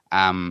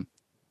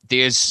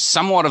 there's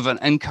somewhat of an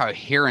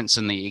incoherence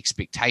in the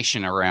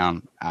expectation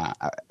around,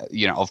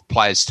 of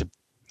players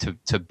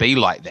to be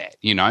like that,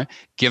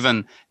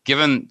 given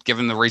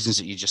the reasons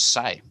that you just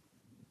say.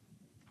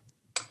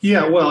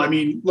 Yeah, well, I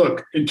mean,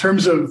 look, in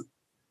terms of,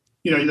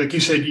 like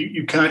you said,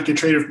 you can't get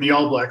traded from the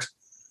All Blacks.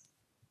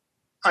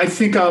 I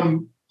think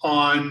I'll go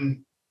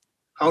on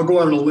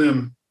a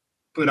limb,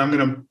 but I'm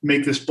going to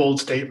make this bold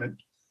statement.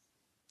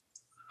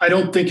 I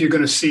don't think you're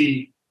going to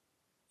see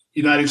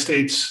United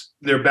States,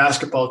 their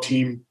basketball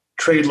team,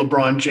 trade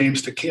LeBron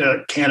James to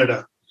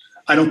Canada.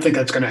 I don't think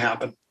that's going to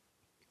happen.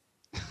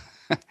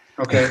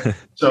 Okay.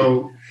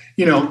 So,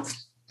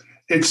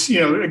 it's,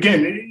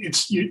 again,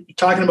 you're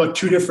talking about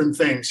two different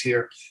things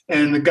here.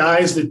 And the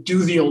guys that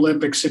do the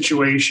Olympic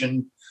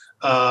situation,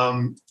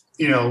 they're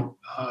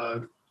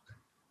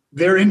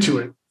into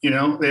it.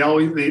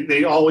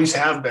 They always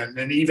have been.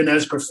 And even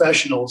as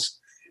professionals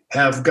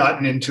have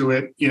gotten into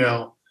it,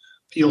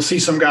 you'll see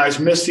some guys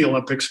miss the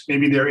Olympics.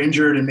 Maybe they're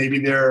injured and maybe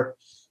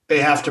they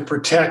have to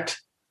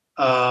protect,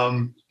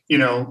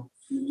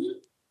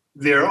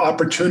 their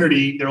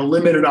opportunity, their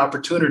limited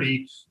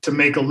opportunity to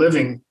make a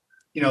living.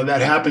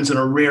 That happens in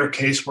a rare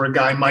case where a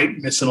guy might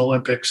miss an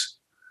Olympics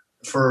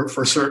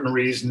for certain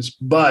reasons.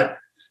 But,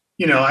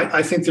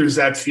 I think there's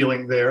that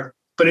feeling there.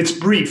 But it's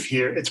brief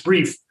here. It's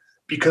brief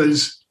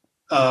because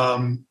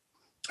I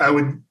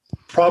would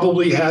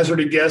probably hazard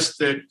a guess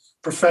that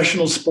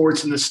professional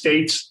sports in the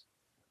States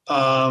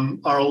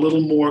are a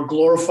little more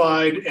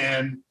glorified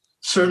and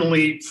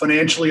certainly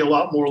financially a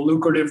lot more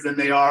lucrative than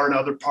they are in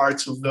other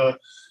parts of the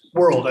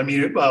world. I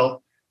mean,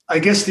 I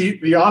guess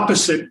the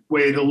opposite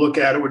way to look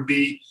at it would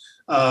be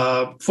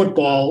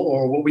football,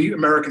 or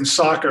American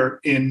soccer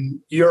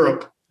in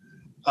Europe,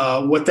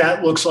 what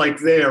that looks like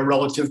there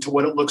relative to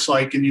what it looks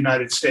like in the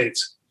United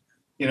States.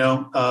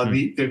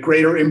 The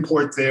greater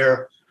import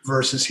there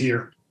versus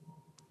here.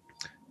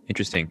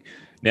 Interesting.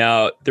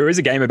 Now, there is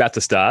a game about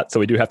to start, so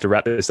we do have to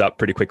wrap this up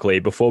pretty quickly.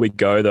 Before we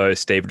go, though,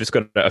 Steve, we've just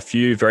got a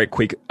few very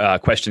quick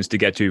questions to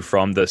get to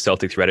from the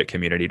Celtics Reddit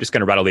community. Just going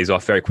to rattle these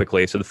off very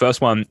quickly. So the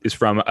first one is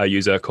from a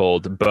user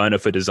called Burner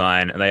for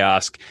Design, and they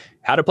ask,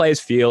 how do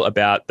players feel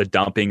about the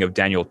dumping of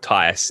Daniel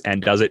Tice,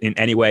 and does it in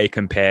any way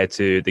compare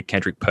to the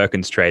Kendrick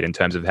Perkins trade in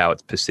terms of how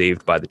it's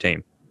perceived by the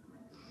team?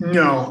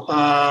 No.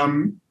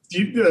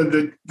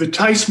 The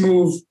Tice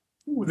move,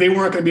 they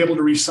weren't going to be able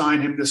to re-sign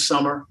him this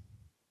summer.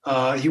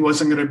 He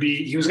was going to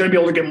be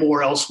able to get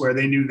more elsewhere.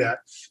 They knew that,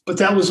 but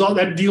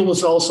that deal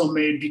was also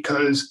made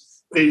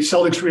because the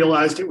Celtics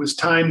realized it was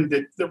time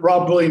that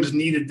Rob Williams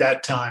needed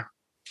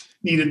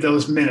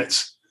those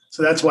minutes.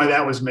 So that's why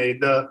that was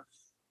made. The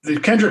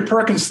Kendrick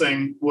Perkins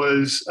thing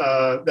was,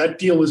 that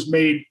deal was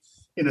made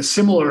with a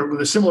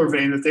similar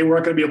vein, that they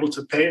weren't going to be able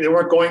to pay. They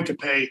weren't going to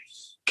pay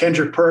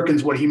Kendrick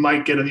Perkins what he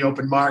might get in the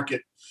open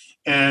market.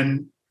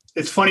 And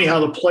it's funny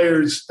how the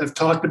players have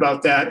talked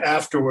about that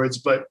afterwards,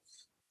 but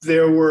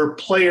there were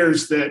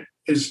players that,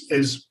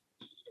 as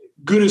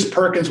good as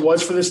Perkins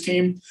was for this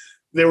team,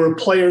 there were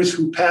players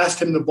who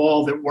passed him the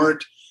ball that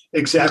weren't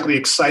exactly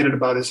excited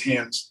about his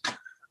hands.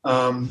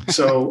 But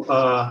so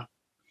I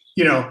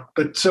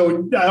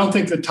don't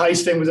think the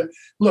Tice thing was.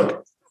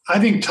 Look, I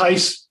think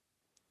Tice,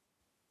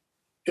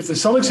 if the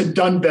Celtics had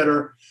done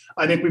better,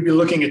 I think we'd be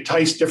looking at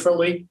Tice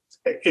differently.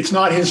 It's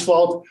not his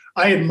fault.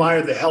 I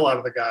admire the hell out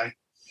of the guy.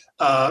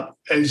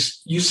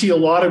 As you see a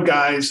lot of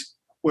guys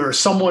where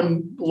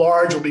someone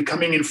large will be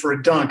coming in for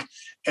a dunk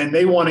and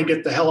they want to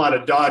get the hell out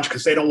of Dodge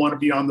because they don't want to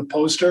be on the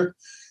poster.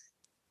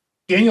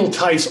 Daniel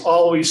Tice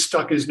always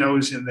stuck his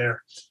nose in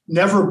there,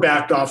 never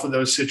backed off of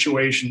those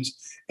situations.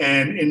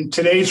 And in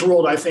today's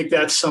world, I think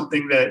that's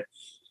something that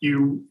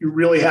you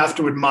really have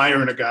to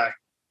admire in a guy.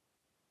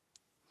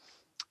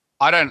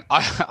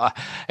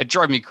 It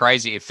drove me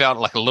crazy. It felt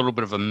like a little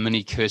bit of a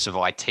mini Curse of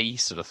IT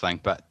sort of thing.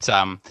 But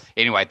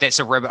anyway, that's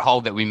a rabbit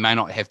hole that we may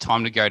not have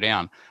time to go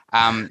down.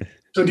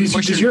 So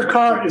does your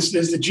car, is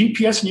the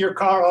GPS in your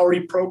car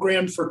already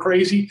programmed for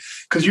crazy?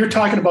 Because you're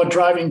talking about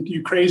driving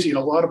you crazy a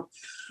lot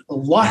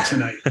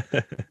tonight.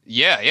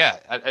 Yeah.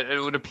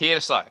 It would appear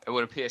so.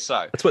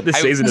 That's what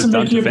this season has done to fans. Doesn't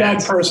make you a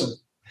bad person.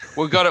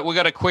 We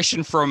got a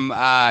question from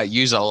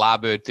user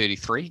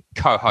Larbird33,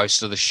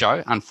 co-host of the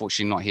show.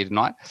 Unfortunately, not here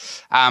tonight.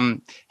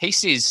 He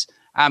says,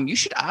 you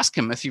should ask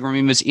him if he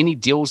remembers any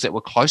deals that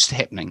were close to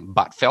happening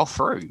but fell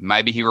through.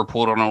 Maybe he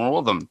reported on all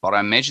of them, but I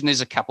imagine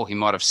there's a couple he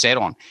might have sat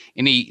on.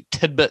 Any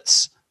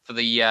tidbits for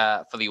the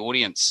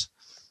audience?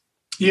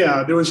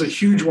 Yeah, there was a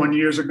huge one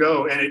years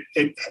ago, and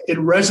it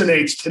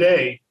resonates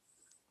today,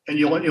 and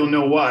you'll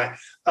know why.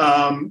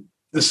 The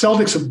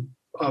Celtics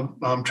have,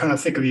 I'm trying to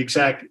think of the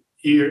exact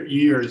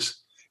years.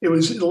 It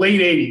was the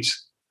late 80s,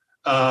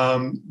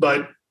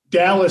 but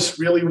Dallas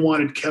really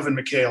wanted Kevin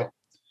McHale.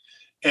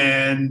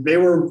 And they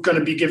were going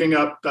to be giving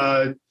up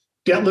Detlef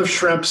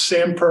Schrempf,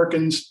 Sam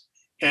Perkins,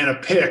 and a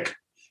pick.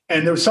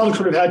 And the Celtics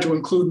would have had to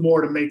include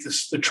more to make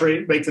the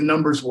trade, make the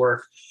numbers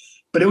work.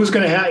 But it was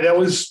going to have, that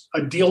was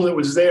a deal that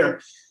was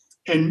there.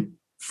 And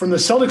from the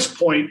Celtics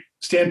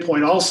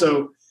standpoint,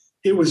 also,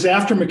 it was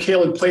after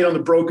McHale had played on the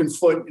broken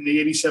foot in the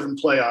 87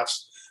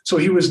 playoffs. So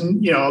he was,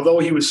 although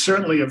he was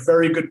certainly a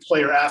very good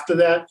player after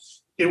that,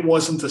 it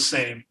wasn't the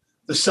same.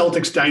 The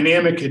Celtics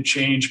dynamic had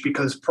changed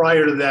because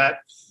prior to that,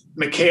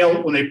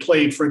 McHale, when they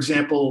played, for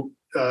example,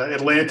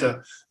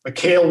 Atlanta,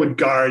 McHale would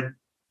guard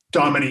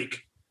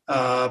Dominique.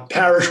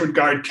 Parrish would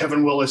guard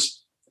Kevin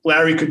Willis.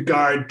 Larry could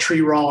guard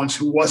Tree Rollins,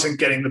 who wasn't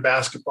getting the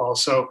basketball.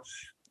 So,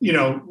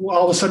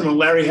 all of a sudden when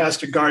Larry has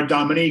to guard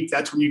Dominique,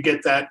 that's when you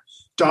get that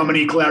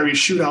Dominique-Larry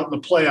shootout in the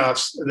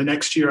playoffs the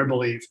next year, I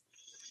believe.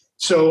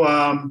 So,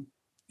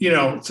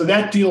 so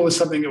that deal was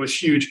something that was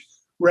huge.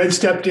 Red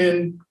stepped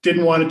in,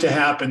 didn't want it to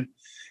happen.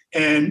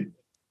 And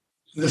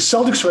the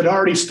Celtics had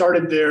already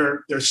started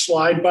their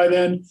slide by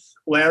then.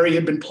 Larry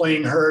had been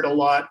playing hurt a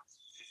lot.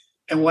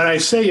 And when I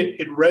say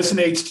it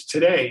resonates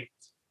today,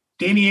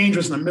 Danny Ainge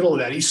was in the middle of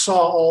that. He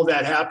saw all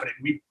that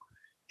happening.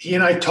 He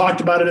and I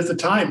talked about it at the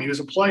time. He was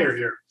a player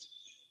here.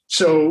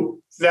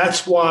 So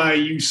that's why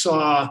you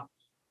saw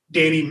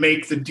Danny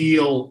make the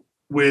deal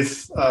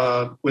with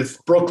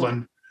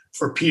Brooklyn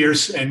for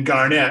Pierce and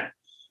Garnett.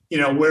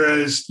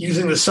 Whereas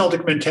using the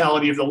Celtic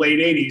mentality of the late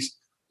 80s,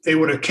 they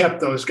would have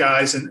kept those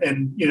guys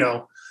and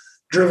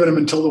driven them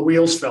until the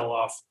wheels fell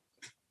off.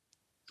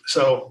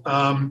 So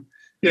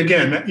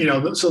again,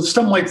 so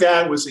something like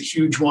that was a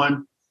huge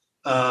one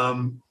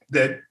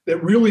that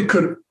really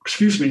could,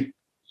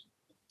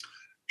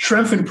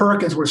 Schrempf and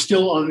Perkins were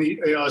still on the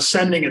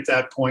ascending at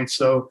that point.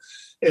 So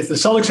if the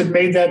Celtics had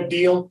made that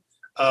deal,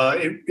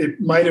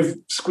 it might have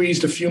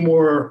squeezed a few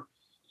more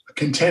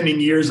contending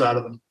years out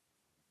of them.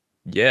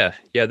 Yeah,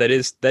 that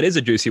is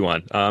a juicy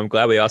one. I'm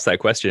glad we asked that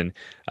question.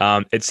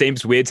 It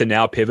seems weird to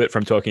now pivot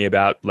from talking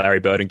about Larry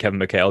Bird and Kevin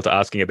McHale to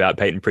asking about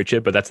Peyton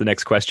Pritchard, but that's the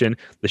next question.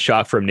 The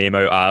Shark from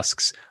Nemo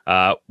asks,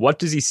 what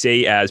does he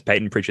see as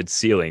Peyton Pritchard's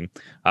ceiling?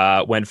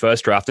 When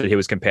first drafted, he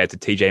was compared to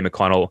TJ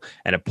McConnell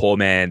and a poor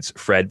man's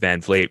Fred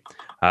VanVleet.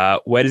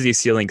 Where does his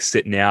ceiling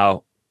sit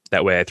now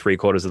that we're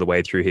 3/4 of the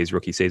way through his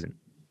rookie season?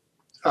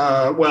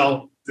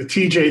 Well, the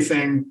TJ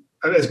thing,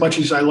 as much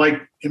as I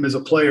like him as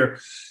a player,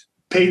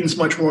 Peyton's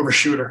much more of a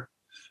shooter.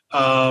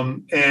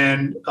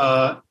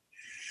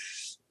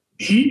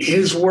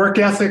 His work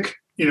ethic,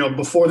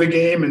 before the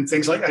game and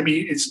things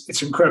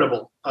it's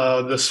incredible.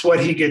 The sweat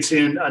he gets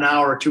in an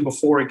hour or two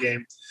before a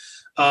game.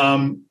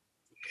 And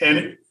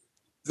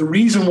the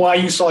reason why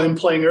you saw him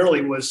playing early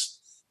was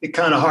it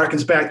kind of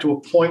harkens back to a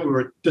point we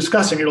were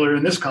discussing earlier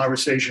in this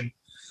conversation.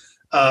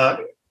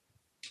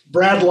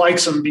 Brad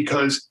likes him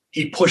because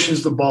he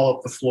pushes the ball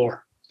up the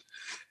floor.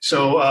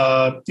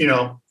 So,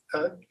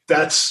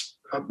 that's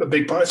a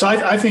big part. So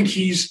I think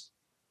he's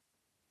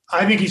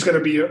going to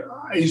be,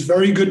 he's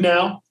very good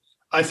now.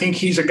 I think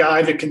he's a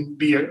guy that can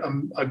be a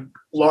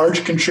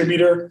large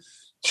contributor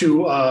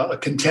to a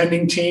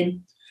contending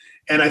team.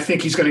 And I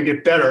think he's going to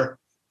get better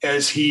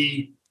as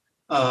he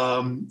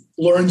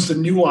learns the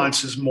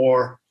nuances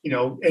more,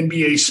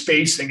 NBA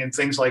spacing and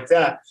things like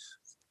that.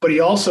 But he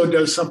also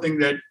does something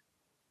that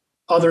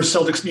other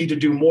Celtics need to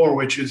do more,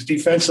 which is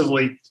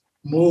defensively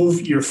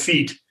move your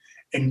feet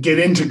and get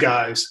into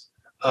guys.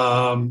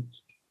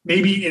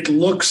 Maybe he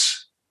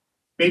looks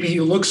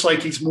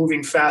like he's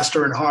moving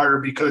faster and harder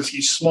because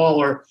he's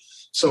smaller,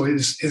 so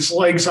his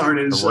legs aren't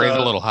as a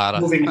little harder,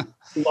 moving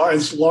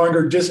as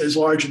larger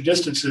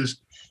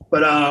distances.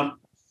 But I'm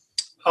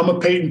a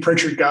Peyton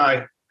Pritchard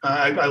guy.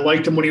 I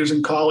liked him when he was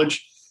in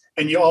college,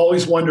 and you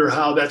always wonder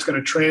how that's going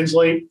to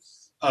translate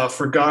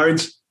for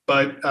guards.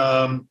 But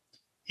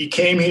he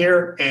came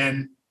here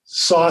and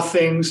saw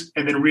things,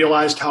 and then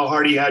realized how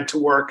hard he had to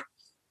work,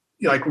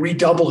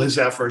 redouble his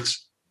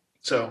efforts.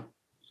 So.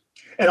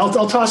 And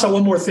I'll toss out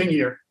one more thing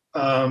here.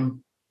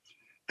 And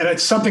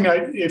it's something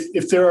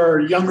if there are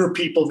younger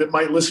people that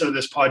might listen to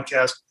this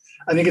podcast,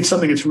 I think it's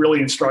something that's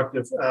really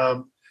instructive.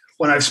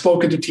 When I've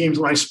spoken to teams,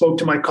 when I spoke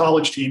to my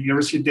college team,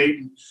 University of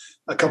Dayton,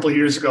 a couple of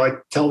years ago, I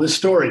tell this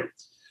story.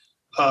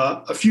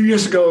 A few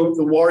years ago,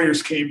 the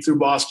Warriors came through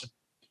Boston,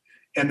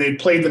 and they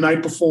played the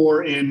night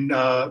before in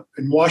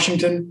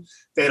Washington.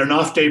 They had an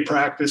off-day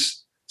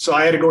practice. So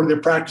I had to go to their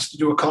practice to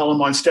do a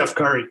column on Steph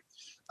Curry.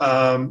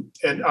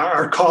 And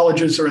our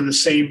colleges are in the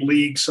same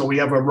league, so we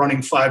have a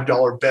running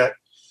 $5 bet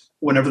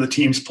whenever the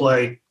teams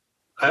play.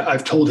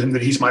 I've told him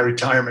that he's my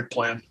retirement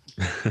plan.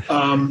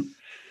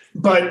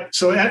 But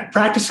so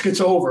practice gets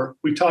over.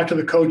 We talk to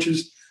the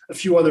coaches, a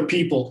few other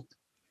people,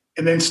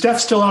 and then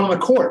Steph's still out on the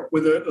court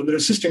with an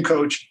assistant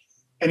coach,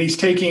 and he's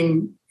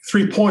taking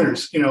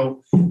 3-pointers,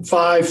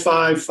 5,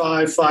 5,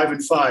 5, 5,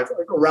 and 5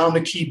 around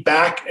the key,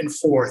 back and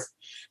forth.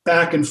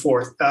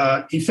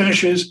 He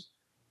finishes.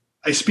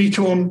 I speak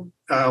to him.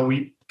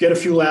 We get a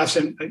few laughs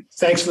and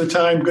thanks for the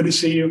time. Good to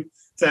see you.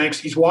 Thanks.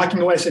 He's walking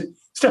away. I said,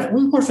 Steph,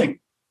 one more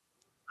thing.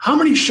 How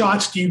many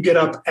shots do you get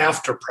up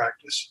after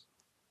practice?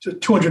 So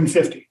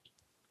 250.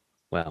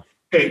 Wow.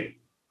 Okay.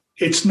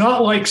 It's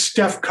not like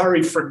Steph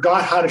Curry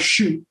forgot how to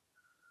shoot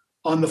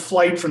on the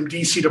flight from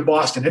DC to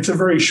Boston. It's a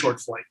very short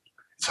flight.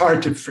 It's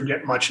hard to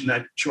forget much in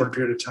that short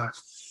period of time.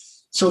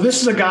 So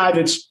this is a guy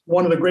that's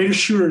one of the greatest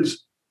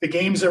shooters the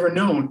game's ever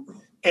known.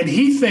 And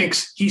he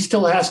thinks he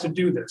still has to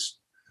do this.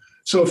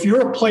 So if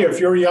you're a player, if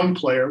you're a young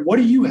player, what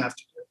do you have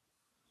to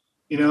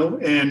do?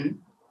 And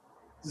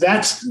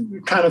that's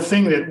the kind of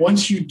thing that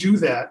once you do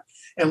that,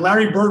 and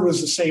Larry Bird was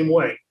the same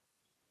way.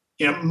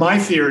 My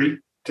theory,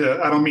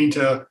 I don't mean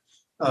to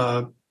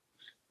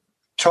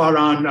trot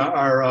on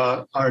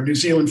our New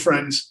Zealand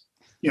friends,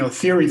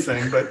 theory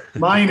thing, but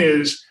mine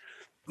is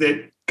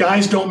that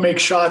guys don't make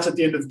shots at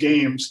the end of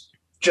games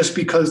just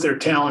because they're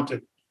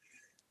talented.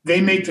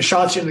 They make the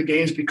shots in the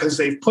games because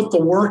they've put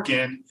the work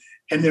in.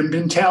 And their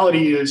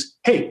mentality is,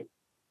 hey,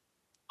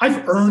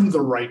 I've earned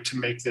the right to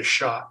make this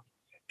shot.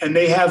 and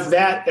they have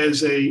that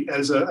as an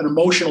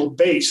emotional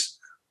base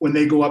when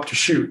they go up to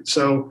shoot.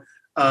 So,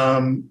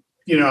 I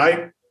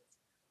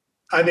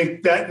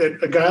think that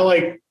a guy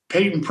like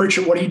Peyton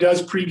Pritchett, what he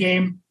does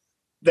pregame,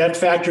 that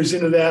factors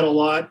into that a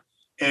lot.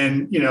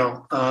 And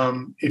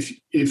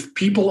if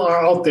people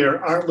are out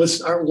there aren't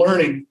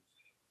learning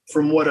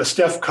from what a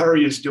Steph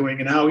Curry is doing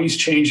and how he's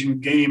changing the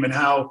game, and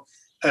how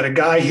at a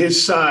guy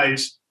his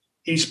size,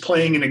 he's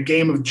playing in a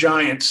game of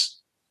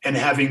giants and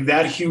having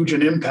that huge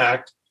an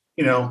impact,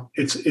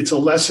 it's a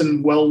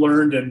lesson well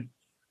learned, and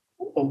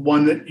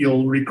one that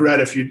you'll regret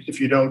if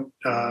you don't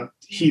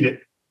heed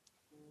it.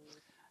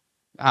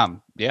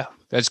 Yeah,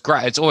 that's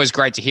great. It's always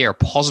great to hear a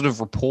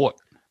positive report.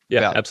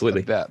 Yeah,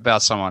 absolutely.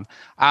 About someone.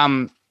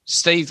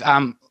 Steve,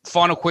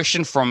 final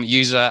question from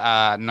user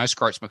No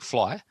Scroats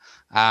McFly.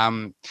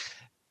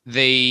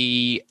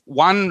 The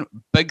one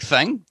big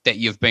thing that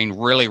you've been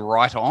really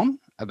right on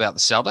about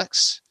the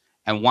Celtics,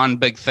 and one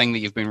big thing that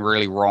you've been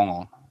really wrong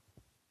on.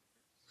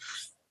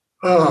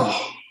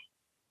 Oh,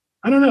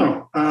 I don't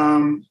know.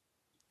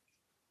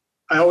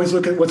 I always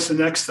look at what's the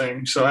next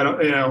thing. So I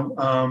don't,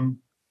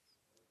 I'm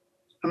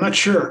not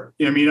sure.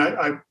 I mean,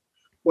 I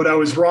what I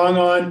was wrong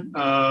on,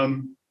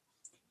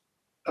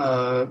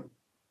 that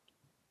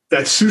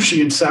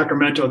sushi in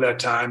Sacramento that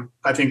time,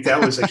 I think that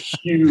was a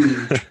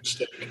huge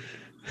mistake.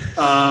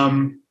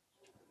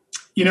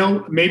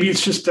 Maybe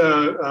it's just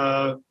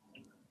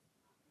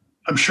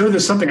I'm sure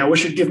there's something. I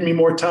wish it'd given me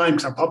more time,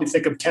 because I'll probably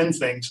think of 10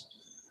 things.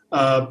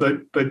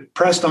 But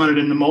pressed on it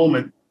in the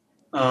moment.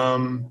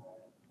 I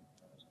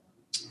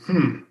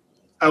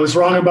was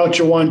wrong about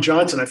Jawan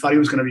Johnson. I thought he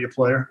was going to be a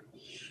player.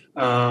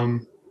 I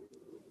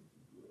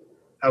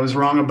was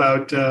wrong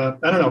about I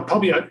don't know,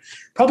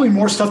 probably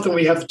more stuff than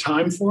we have the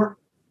time for.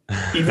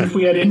 Even if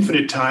we had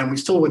infinite time, we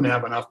still wouldn't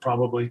have enough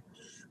probably.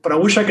 But I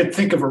wish I could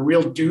think of a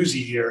real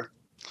doozy here.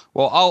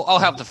 Well, I'll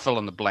help to fill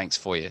in the blanks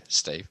for you,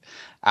 Steve.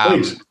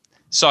 Please.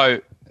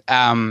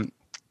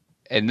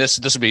 And this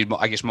will be,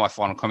 I guess, my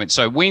final comment.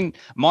 So when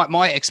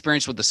my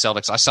experience with the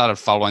Celtics, I started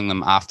following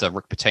them after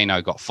Rick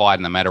Pitino got fired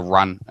and they made a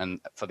run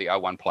for the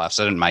 01 playoffs.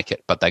 They didn't make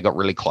it, but they got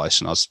really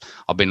close, and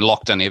I've been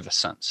locked in ever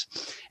since.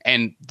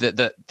 And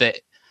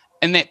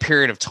in that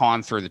period of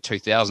time through the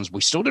 2000s,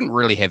 we still didn't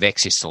really have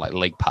access to like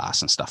League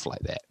Pass and stuff like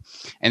that.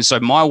 And so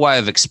my way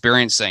of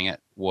experiencing it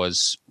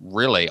was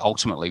really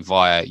ultimately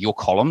via your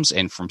columns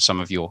and from some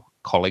of your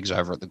colleagues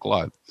over at the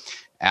Globe.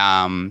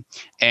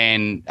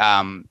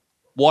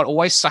 What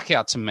always stuck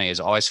out to me is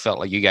I always felt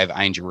like you gave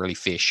Ainge a really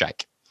fair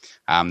shake.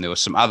 There were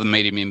some other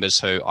media members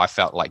who I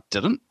felt like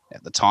didn't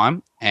at the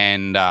time,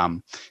 and I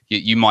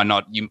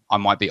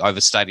might be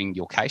overstating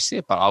your case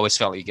there, but I always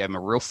felt like you gave him a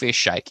real fair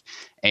shake.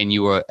 And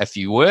if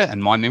you were,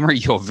 in my memory,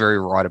 you're very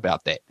right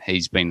about that.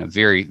 He's been a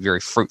very,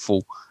 very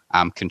fruitful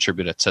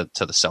contributor to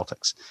the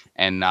Celtics,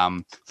 and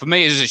for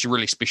me, it's actually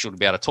really special to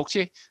be able to talk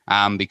to you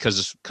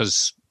because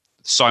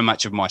so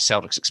much of my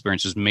Celtics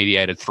experience was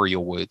mediated through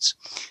your words.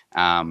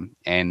 I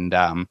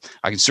can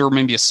still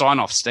remember your sign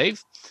off,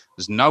 Steve.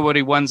 There's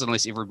nobody wins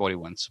unless everybody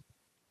wins.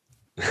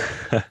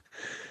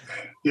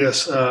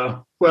 Yes.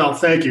 Well,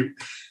 thank you.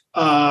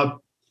 I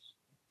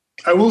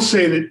will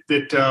say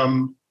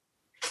that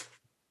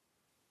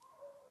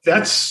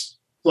that's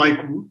like,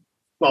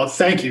 well,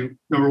 thank you.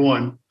 Number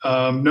one.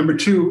 Number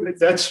two,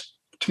 that's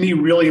to me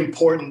really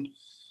important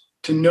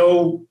to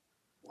know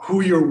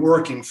who you're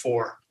working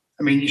for.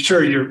 I mean,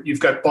 sure, you've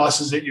got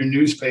bosses at your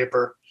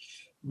newspaper,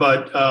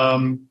 but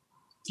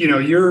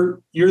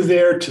you're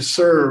there to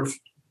serve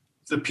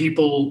the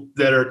people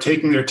that are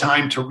taking their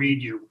time to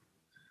read you.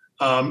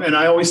 And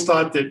I always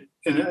thought that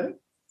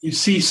you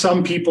see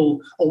some people,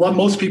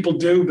 most people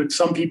do, but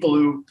some people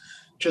who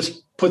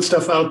just put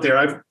stuff out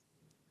there.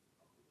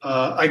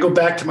 I go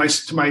back to my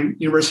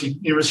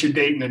University of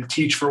Dayton and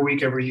teach for a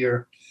week every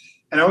year,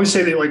 and I always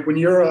say that like when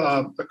you're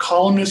a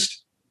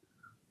columnist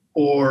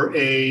or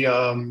you're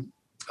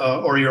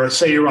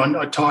on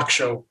a talk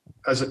show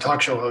as a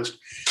talk show host,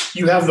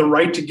 you have the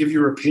right to give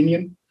your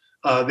opinion.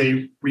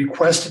 They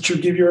request that you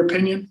give your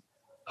opinion,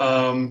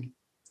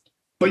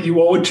 but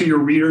you owe it to your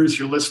readers,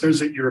 your listeners,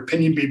 that your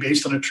opinion be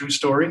based on a true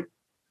story.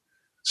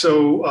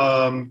 So,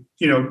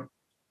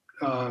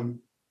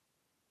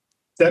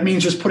 that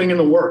means just putting in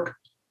the work.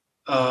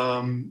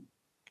 I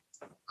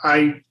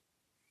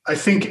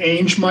think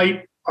Ainge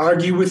might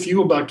argue with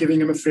you about giving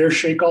him a fair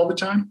shake all the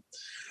time.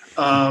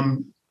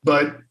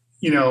 But,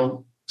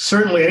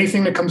 certainly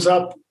anything that comes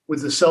up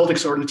with the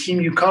Celtics or the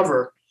team you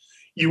cover,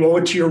 you owe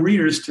it to your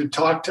readers to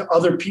talk to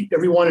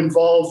everyone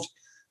involved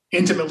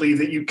intimately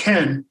that you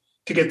can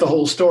to get the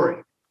whole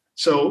story.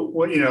 So,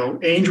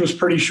 Ainge was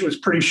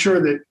pretty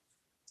sure that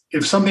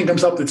if something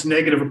comes up that's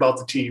negative about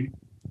the team,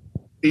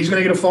 he's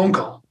going to get a phone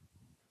call.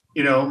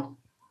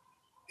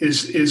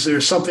 Is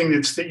there something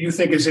that you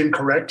think is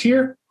incorrect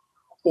here,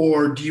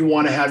 or do you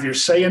want to have your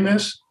say in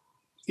this?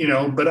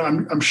 But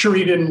I'm sure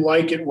he didn't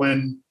like it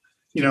when,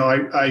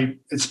 I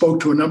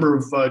spoke to a number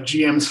of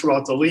GMs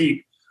throughout the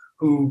league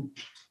who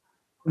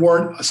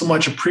weren't so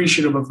much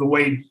appreciative of the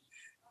way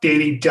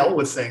Danny dealt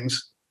with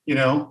things.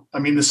 I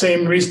mean, the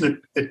same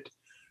reason that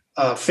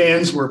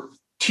fans were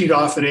teed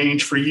off at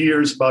Ainge for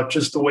years about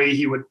just the way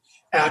he would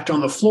act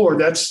on the floor.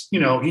 That's,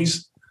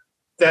 he's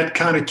that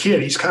kind of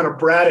kid. He's kind of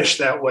bratish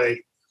that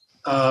way.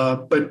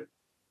 But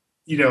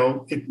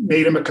it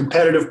made him a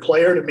competitive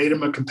player. It made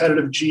him a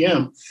competitive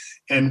GM.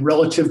 And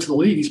relative to the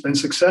league, he's been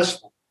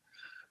successful.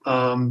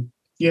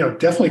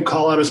 Definitely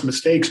call out his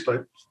mistakes,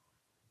 but,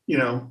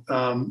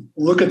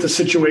 look at the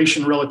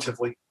situation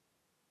relatively.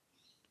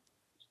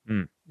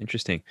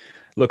 Interesting.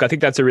 Look, I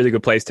think that's a really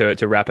good place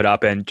to wrap it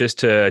up. And just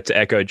to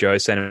echo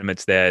Joe's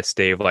sentiments there,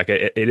 Steve, like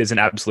it is an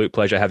absolute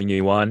pleasure having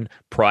you on.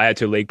 Prior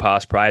to League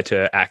Pass, prior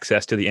to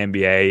access to the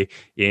NBA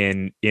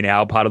in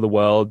our part of the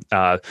world,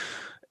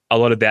 a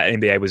lot of that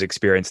NBA was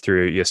experienced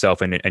through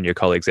yourself and your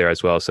colleagues there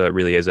as well. So it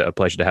really is a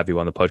pleasure to have you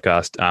on the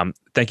podcast.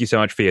 Thank you so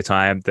much for your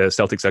time. The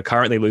Celtics are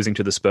currently losing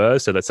to the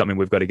Spurs, so that's something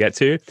we've got to get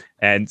to.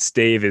 And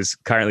Steve is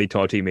currently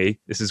taunting me.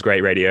 This is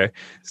great radio.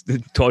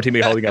 Taunting me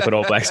holding up an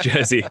All Blacks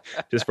jersey,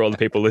 just for all the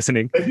people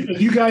listening. Have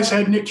you guys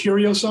had Nick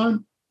Kyrgios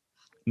on?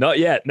 Not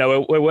yet.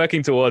 No, we're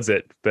working towards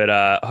it, but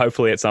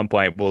hopefully at some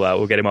point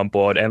we'll get him on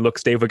board. And look,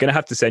 Steve, we're going to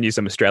have to send you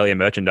some Australian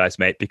merchandise,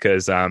 mate,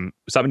 because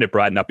something to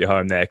brighten up your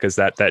home there, because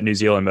that New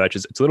Zealand merch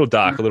it's a little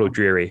dark, a little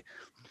dreary.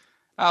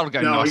 I'll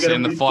go nice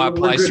in the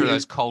fireplace through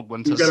those cold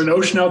winters. We've got an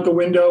ocean out the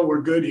window.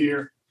 We're good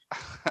here.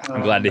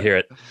 I'm glad to hear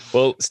it.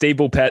 Well, Steve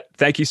Bulpett,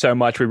 thank you so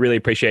much. We really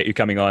appreciate you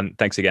coming on.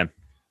 Thanks again.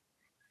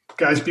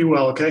 Guys, be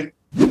well, okay?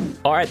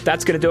 All right,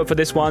 that's going to do it for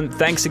this one.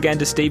 Thanks again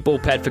to Steve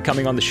Bulpett for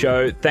coming on the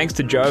show. Thanks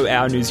to Joe,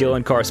 our New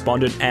Zealand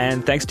correspondent,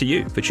 and thanks to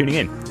you for tuning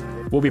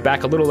in. We'll be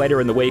back a little later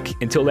in the week.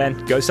 Until then,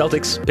 go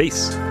Celtics.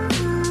 Peace.